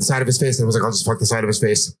I put it to the side of his face. And I was like, I'll just fuck the side of his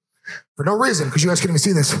face. For no reason, because you guys can't even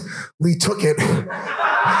see this. Lee took it.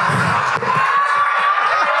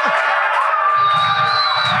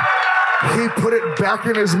 He put it back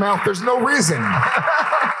in his mouth. There's no reason.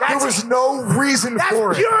 There was no reason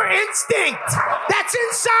for it. That's pure instinct. That's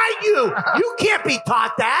inside you. You can't be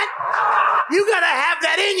taught that. You gotta have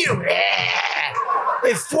that in you.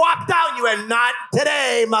 It flopped out. You went, not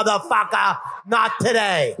today, motherfucker. Not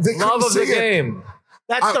today. Love of the game.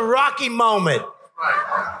 That's the Rocky moment.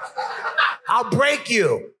 I'll break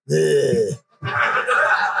you.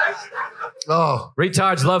 Oh.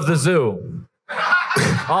 Retards love the zoo.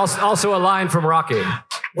 Also a line from Rocky.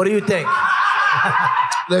 What do you think?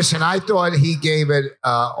 Listen, I thought he gave it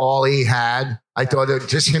all he had. I thought that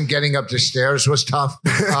just him getting up the stairs was tough.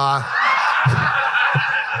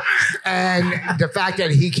 And the fact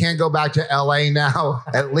that he can't go back to LA now,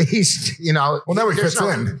 at least, you know. Well, now he there's fits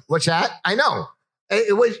in. What's that? I know.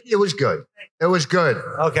 It was good. It was good.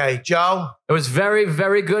 Okay, Joe. It was very,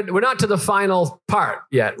 very good. We're not to the final part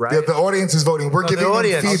yet, right? The audience is voting. We're giving them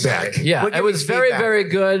feedback. Okay. Yeah, We're it was giving very, feedback. very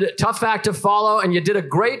good. Tough act to follow, and you did a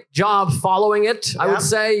great job following it, I would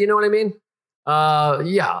say. You know what I mean?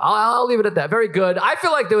 Yeah, I'll leave it at that. Very good. I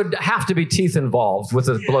feel like there would have to be teeth involved with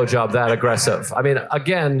a blowjob that aggressive. I mean,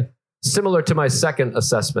 again, similar to my second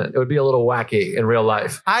assessment. It would be a little wacky in real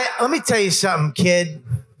life. Let me tell you something, kid.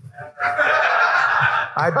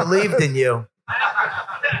 I believed in you.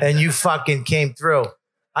 And you fucking came through.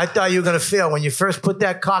 I thought you were going to fail. When you first put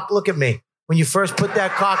that cock, look at me. When you first put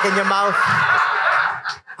that cock in your mouth,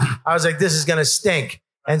 I was like, this is going to stink.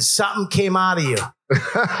 And something came out of you.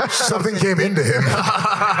 Something came into him.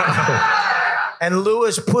 And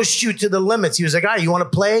Lewis pushed you to the limits. He was like, all right, you want to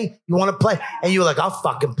play? You want to play? And you were like, I'll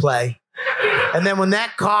fucking play. And then when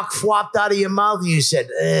that cock flopped out of your mouth, you said,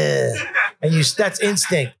 ugh. And that's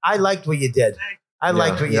instinct. I liked what you did. I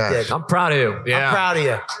liked what you did. I'm proud of you. Yeah. I'm proud of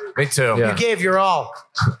you. Me too. You gave your all.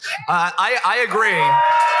 I agree.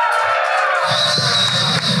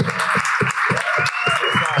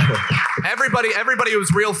 Everybody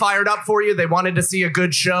was real fired up for you. They wanted to see a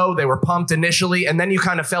good show. They were pumped initially. And then you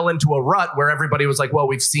kind of fell into a rut where everybody was like, well,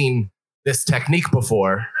 we've seen this technique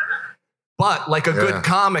before. But like a good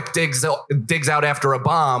comic digs out after a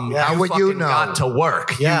bomb, you got to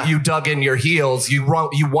work. Yeah. You dug in your heels. You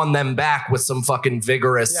won them back with some fucking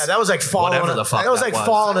vigorous. Yeah, that was like falling. Whatever the fuck that was like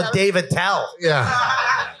falling to David Tell. Yeah.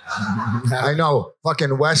 I know.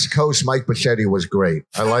 Fucking West Coast Mike Bichetti was great.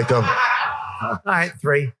 I liked him. All right,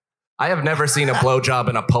 3. I have never seen a blowjob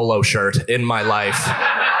in a polo shirt in my life.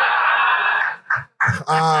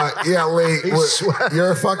 Yeah, Lee,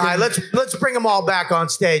 you're a fucking. All right, let's bring them all back on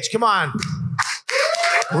stage. Come on.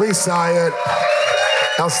 Lee Syatt,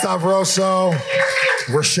 El Stavroso,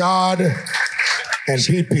 Rashad,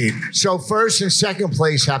 and Pete. So first and second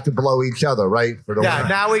place have to blow each other, right? For the winner.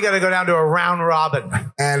 Now we got to go down to a round robin.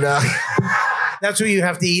 And that's where you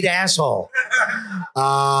have to eat asshole.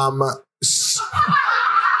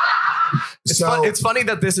 It's funny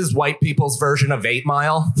that this is white people's version of 8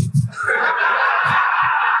 Mile.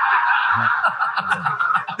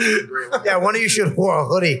 Yeah, one of you should have wore a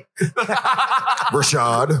hoodie.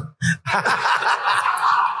 Rashad.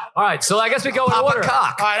 All right, so I guess we go in order.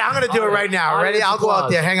 All right, I'm going to do it right now. Ready? I'll go out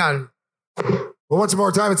there. Hang on. Well, once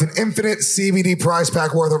more time, it's an infinite CBD prize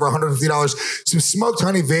pack worth over $150. Some smoked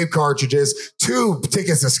honey vape cartridges, 2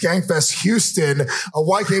 tickets to Skankfest Houston, a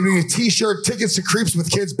YKB t-shirt, tickets to Creeps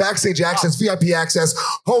with Kids, backstage access, VIP access.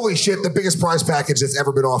 Holy shit, the biggest prize package that's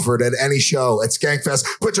ever been offered at any show at Skankfest.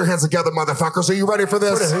 Put your hands together, motherfuckers. Are you ready for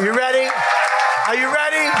this? Are you ready? Are you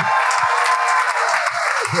ready?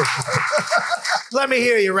 Let me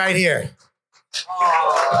hear you right here.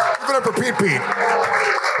 Give it up for Pete.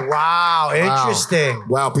 Wow, interesting.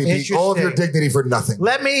 Wow, Pete. All of your dignity for nothing.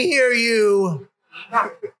 Let me hear you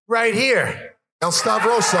right here. El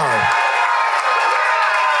Stavroso.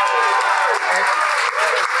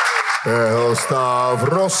 El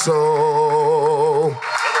Stavroso.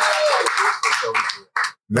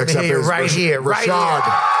 Next up is right here.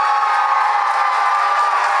 Rashad.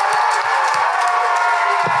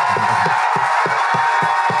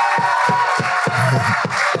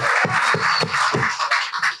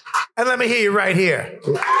 And let me hear you right here.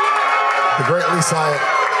 The great Lee Syatt.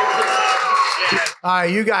 All right,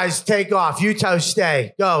 you guys take off. You two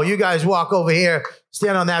stay. Go. You guys walk over here.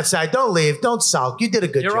 Stand on that side. Don't leave. Don't sulk. You did a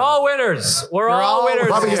good job. You're all winners. We're all winners.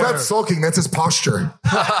 Bobby, he's not sulking. That's his posture.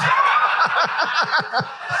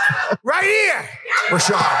 Right here.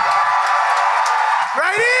 Rashad.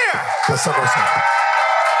 Right here. That's so awesome.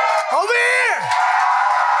 Over here.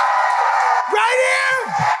 Right here.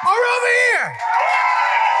 Or over here.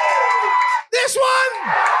 This one.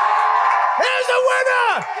 Here's the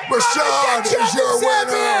winner. Rashad is your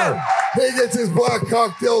winner. He gets his black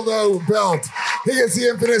cock dildo belt. He gets the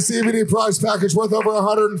infinite CBD prize package worth over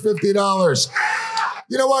 $150.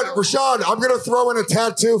 You know what, Rashad, I'm going to throw in a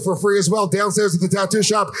tattoo for free as well downstairs at the tattoo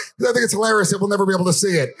shop because I think it's hilarious that we'll never be able to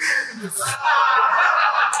see it.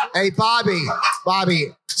 Hey, Bobby.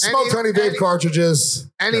 Smoked honey vape cartridges.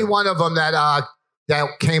 Any one of them that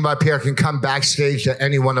came up here can come backstage to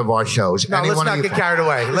any one of our shows. No, let's not get carried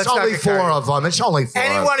away. It's only 4 of them. It's only 4.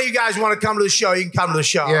 Any one of you guys want to come to the show, you can come to the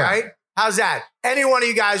show, all right? How's that? Any one of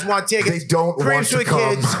you guys want tickets? They don't Creeps want to with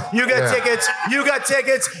come. Kids. You got tickets. You got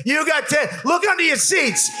tickets. You got tickets. Look under your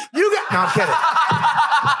seats. You got... No, I'm kidding.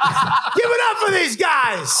 Give it up for these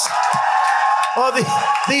guys. Oh,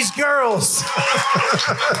 these girls.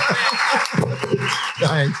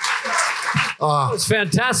 It's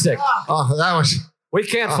fantastic. Oh, that was... We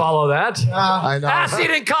can't follow that. I know. Ass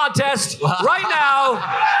eating contest right now.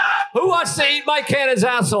 Who wants to eat Mike Cannon's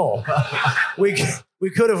asshole? We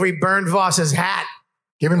could have reburned Voss's hat.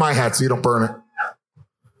 Give me my hat so you don't burn it.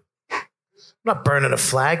 I'm not burning a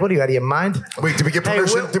flag. What are you, out of your mind? Wait, did we get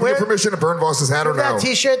permission? Did we get permission to burn Voss's hat or no? That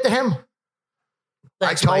T-shirt to him.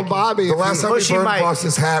 Thanks, I told Bobby the last time we burned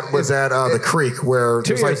Voss's hat was at the creek where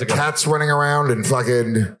there's like cats running around and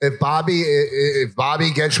fucking. If Bobby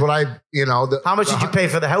gets what I, how much did you pay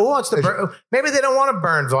for the hat? Who wants to burn? Maybe they don't want to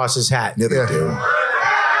burn Voss's hat. Yeah, they do.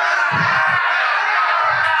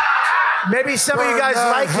 Maybe some of you guys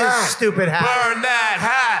like his stupid hat. Burn that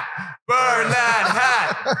hat. Burn that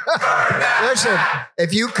hat. Listen,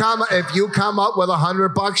 if you come up with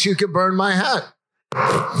 $100, you can burn my hat.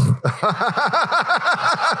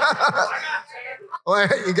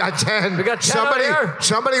 Wait, you got 10. We got 10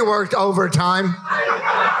 somebody worked overtime.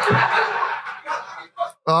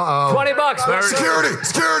 Uh-oh. $20.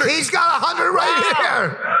 Security. He's got 100 right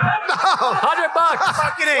here. No. $100.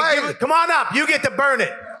 Fucking A. Come on up. You get to burn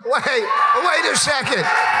it. Wait a second.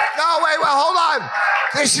 No, wait, hold on.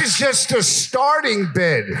 This is just a starting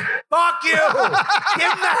bid. Fuck you.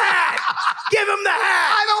 Give him the hat. Give him the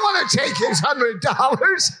hat. I don't want to take his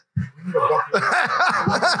 $100.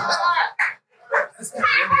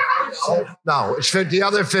 No, it's 50.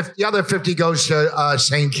 The other 50 goes to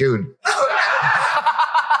St. Jude.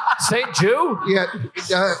 St. Jude? Yeah.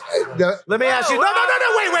 Let me ask you. No.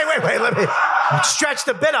 Wait. Let me stretch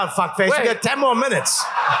the bit out, fuckface. You got 10 more minutes.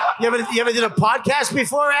 You ever did a podcast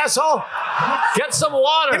before, asshole? Get some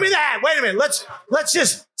water. Give me the hat. Wait a minute. Let's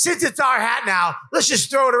just, since it's our hat now, let's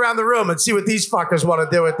just throw it around the room and see what these fuckers want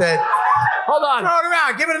to do with it. Hold on. Throw it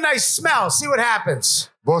around. Give it a nice smell. See what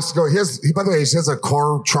happens. Boss, by the way, he has a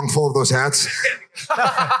car trunk full of those hats.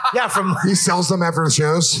 Yeah, he sells them after the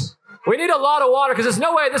shows. We need a lot of water because there's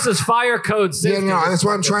no way this is fire code 60. Yeah, no, that's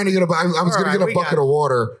why I'm trying to get I was going to get a bucket of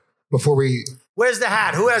water before we... Where's the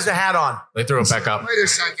hat? Who has the hat on? They threw it back up. Wait a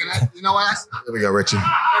second. You know what? Here we go, Richie.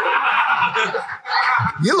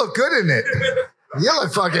 You look good in it. You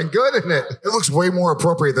look fucking good in it. It looks way more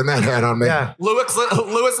appropriate than that hat on me. Yeah. Lewis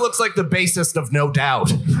looks like the bassist of No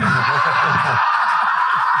Doubt.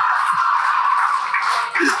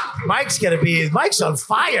 Mike's on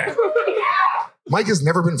fire. Mike has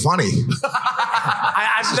never been funny.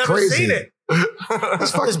 I've never seen it.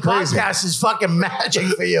 That's fucking this crazy. podcast is fucking magic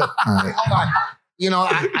for you. Hold on. You know,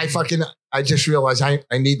 I just realized I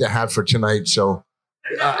need the hat for tonight, so.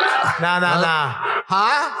 Nah.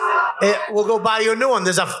 Huh? We'll go buy you a new one.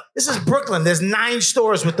 This is Brooklyn. There's 9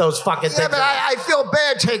 stores with those fucking things. Yeah, but I feel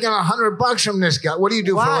bad taking $100 from this guy. What do you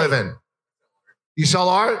do for a living? You sell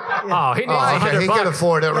art? Oh, he needs $100. He can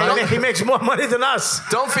afford it, right? He makes more money than us.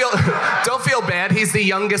 Don't feel bad. He's the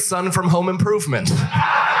youngest son from Home Improvement.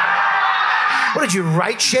 What, did you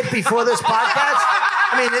write shit before this podcast?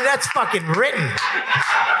 I mean, that's fucking written.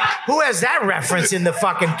 Who has that reference in the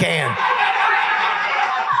fucking can?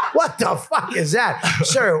 What the fuck is that?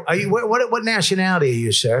 Sir, are you what nationality are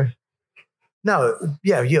you, sir? No,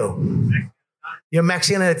 yeah, you. You're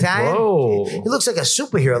Mexican and Italian? Whoa. He looks like a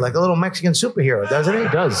superhero, like a little Mexican superhero, doesn't he? He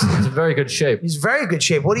does. He's in very good shape. He's very good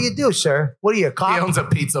shape. What do you do, sir? What are you, a cop? He owns a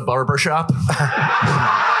pizza barber shop. The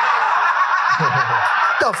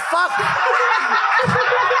fuck?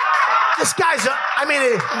 This guy's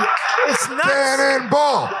it's nuts.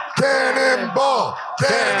 Cannonball.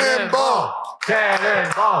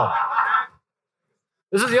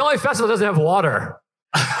 This is the only festival that doesn't have water.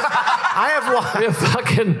 I have water. We have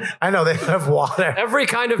fucking. I know they have water. Every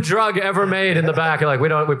kind of drug ever made in the back. You're like,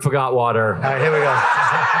 we forgot water. All right, here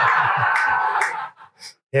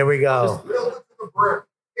we go.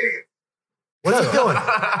 What are you doing?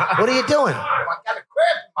 What are you doing? I got a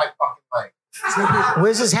crab in my fucking leg.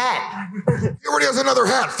 Where's his hat? He already has another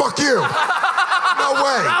hat. Fuck you. No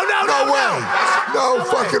way. No way. No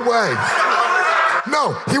fucking way.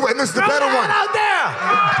 No, he went. This is the better one. Out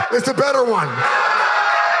there. It's the better one.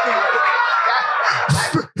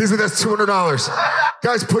 He said that's $200.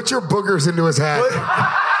 Guys, put your boogers into his hat.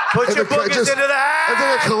 Put your boogers into the hat. It's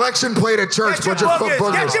like a collection plate at church. Get your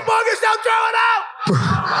boogers. Get your boogers. Don't throw it out.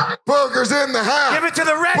 Boogers in the hat. Give it to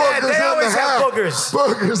the redhead. They always have boogers.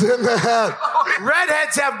 Boogers in the hat.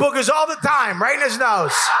 Redheads have boogers all the time, right in his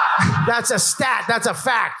nose. That's a stat. That's a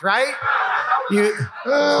fact, right?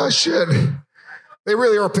 Oh, shit. They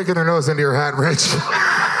really are picking their nose into your hat, Rich.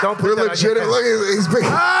 Don't put that legit. on your Look, he's big.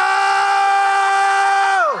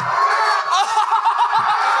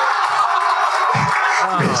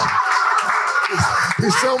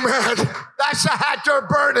 He's so mad. That's the hat they're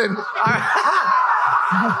burning.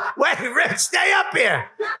 Wait, Rich, stay up here.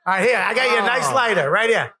 All right, here. I got you a nice lighter right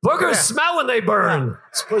here. Boogers smell when they burn.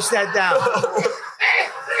 Let's push that down.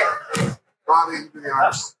 Bobby, you do the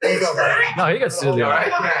honors. There you go, buddy. No, he gets to do the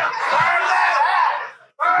honors.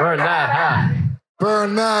 Burn that hat.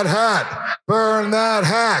 Burn that hat. Burn that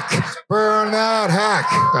hack. Burn that hack.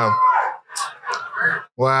 Oh.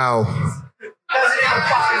 Wow.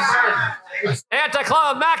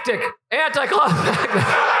 Anticlimactic. That's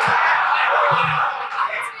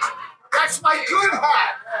my good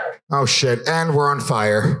hat. Oh, shit. And we're on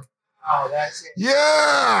fire. Oh, that's it.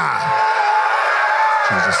 Yeah.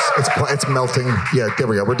 Jesus. It's melting. Yeah, there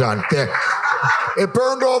we go. We're done. There. It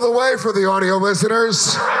burned all the way for the audio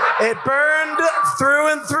listeners. It burned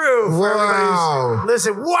through and through. Wow.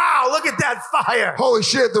 Listen, wow, look at that fire. Holy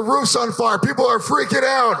shit, the roof's on fire. People are freaking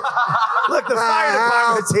out. Look, the fire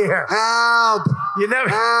department's here. Help. You never.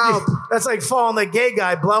 Help. That's like following the gay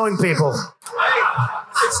guy blowing people. Hey,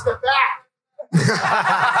 it's the back.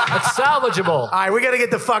 It's salvageable. All right, we got to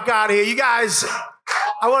get the fuck out of here. You guys,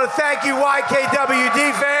 I want to thank you,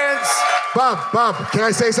 YKWD fans. Bob, can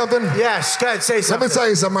I say something? Yes, go ahead, say something. Let me tell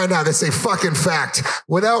you something right now. That's a fucking fact.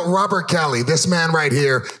 Without Robert Kelly, this man right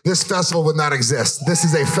here, this festival would not exist. This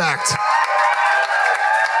is a fact.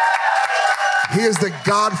 He is the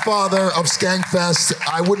godfather of Skankfest.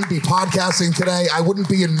 I wouldn't be podcasting today. I wouldn't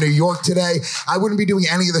be in New York today. I wouldn't be doing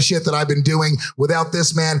any of the shit that I've been doing without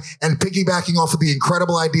this man, and piggybacking off of the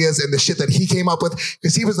incredible ideas and the shit that he came up with,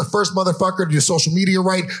 because he was the first motherfucker to do social media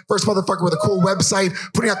right, first motherfucker with a cool website,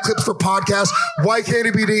 putting out clips for podcasts.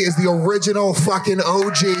 YKWD is the original fucking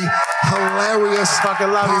OG, hilarious fucking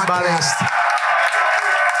love podcast.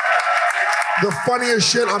 The funniest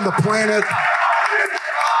shit on the planet.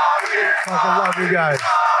 Fucking love you guys.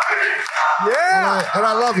 Yeah. And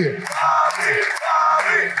I love you.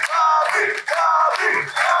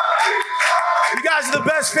 You guys are the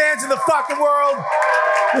best fans in the fucking world.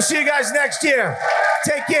 We'll see you guys next year.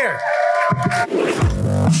 Take care.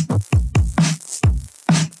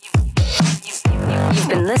 You've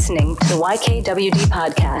been listening to the YKWD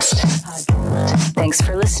podcast. Thanks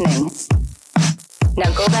for listening.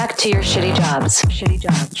 Now go back to your shitty jobs. Shitty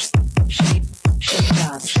jobs. Shitty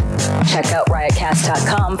jobs. Check out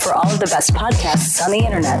riotcast.com for all of the best podcasts on the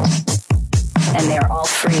internet. And they are all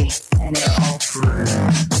free.